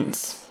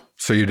mountains.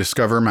 So you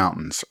discover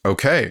mountains.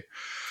 Okay.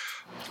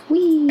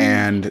 Whee.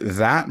 And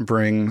that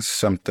brings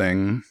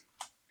something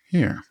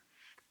here.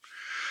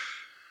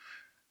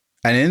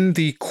 And in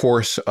the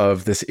course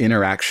of this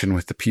interaction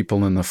with the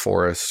people in the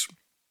forest,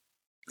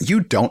 you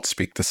don't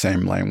speak the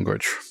same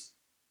language,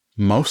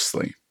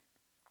 mostly.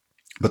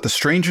 But the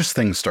strangest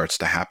thing starts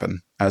to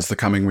happen as the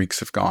coming weeks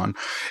have gone.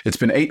 It's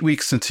been 8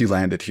 weeks since you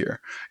landed here.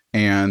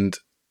 And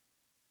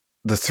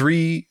the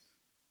 3,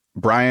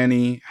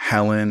 Bryony,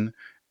 Helen,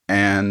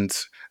 and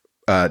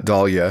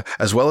Dahlia,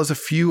 as well as a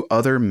few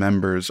other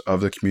members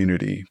of the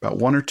community, about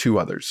 1 or 2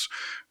 others,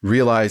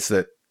 realize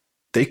that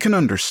they can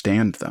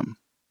understand them.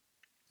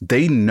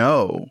 They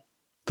know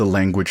the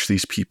language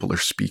these people are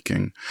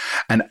speaking.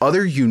 And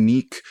other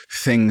unique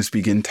things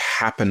begin to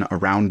happen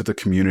around the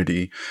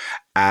community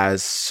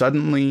as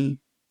suddenly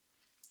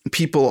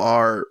people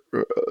are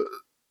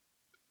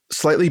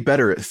slightly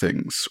better at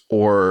things,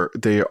 or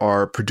they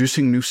are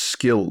producing new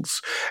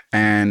skills.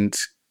 And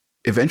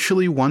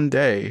eventually one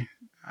day,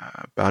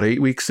 about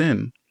 8 weeks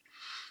in,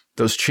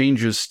 those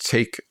changes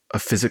take a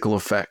physical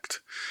effect,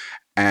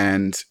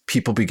 and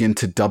people begin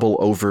to double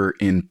over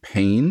in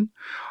pain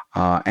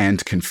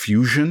and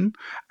confusion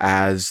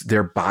as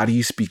their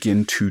bodies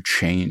begin to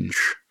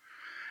change.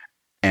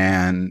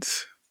 And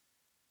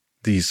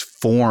these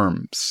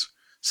forms,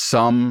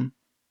 some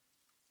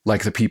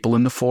like the people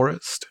in the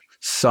forest,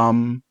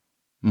 some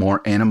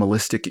more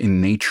animalistic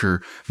in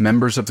nature,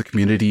 members of the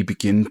community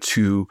begin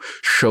to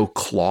show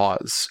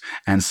claws,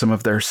 and some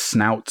of their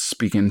snouts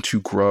begin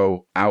to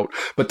grow out,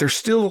 but they're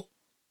still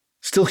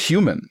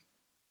human.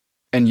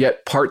 And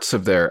yet parts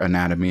of their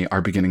anatomy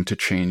are beginning to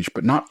change,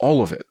 but not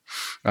all of it.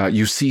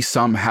 You see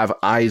some have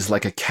eyes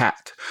like a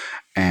cat,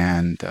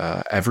 and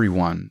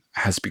everyone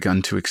has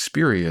begun to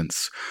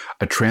experience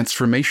a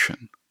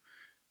transformation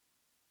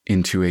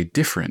into a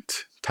different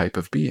type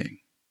of being.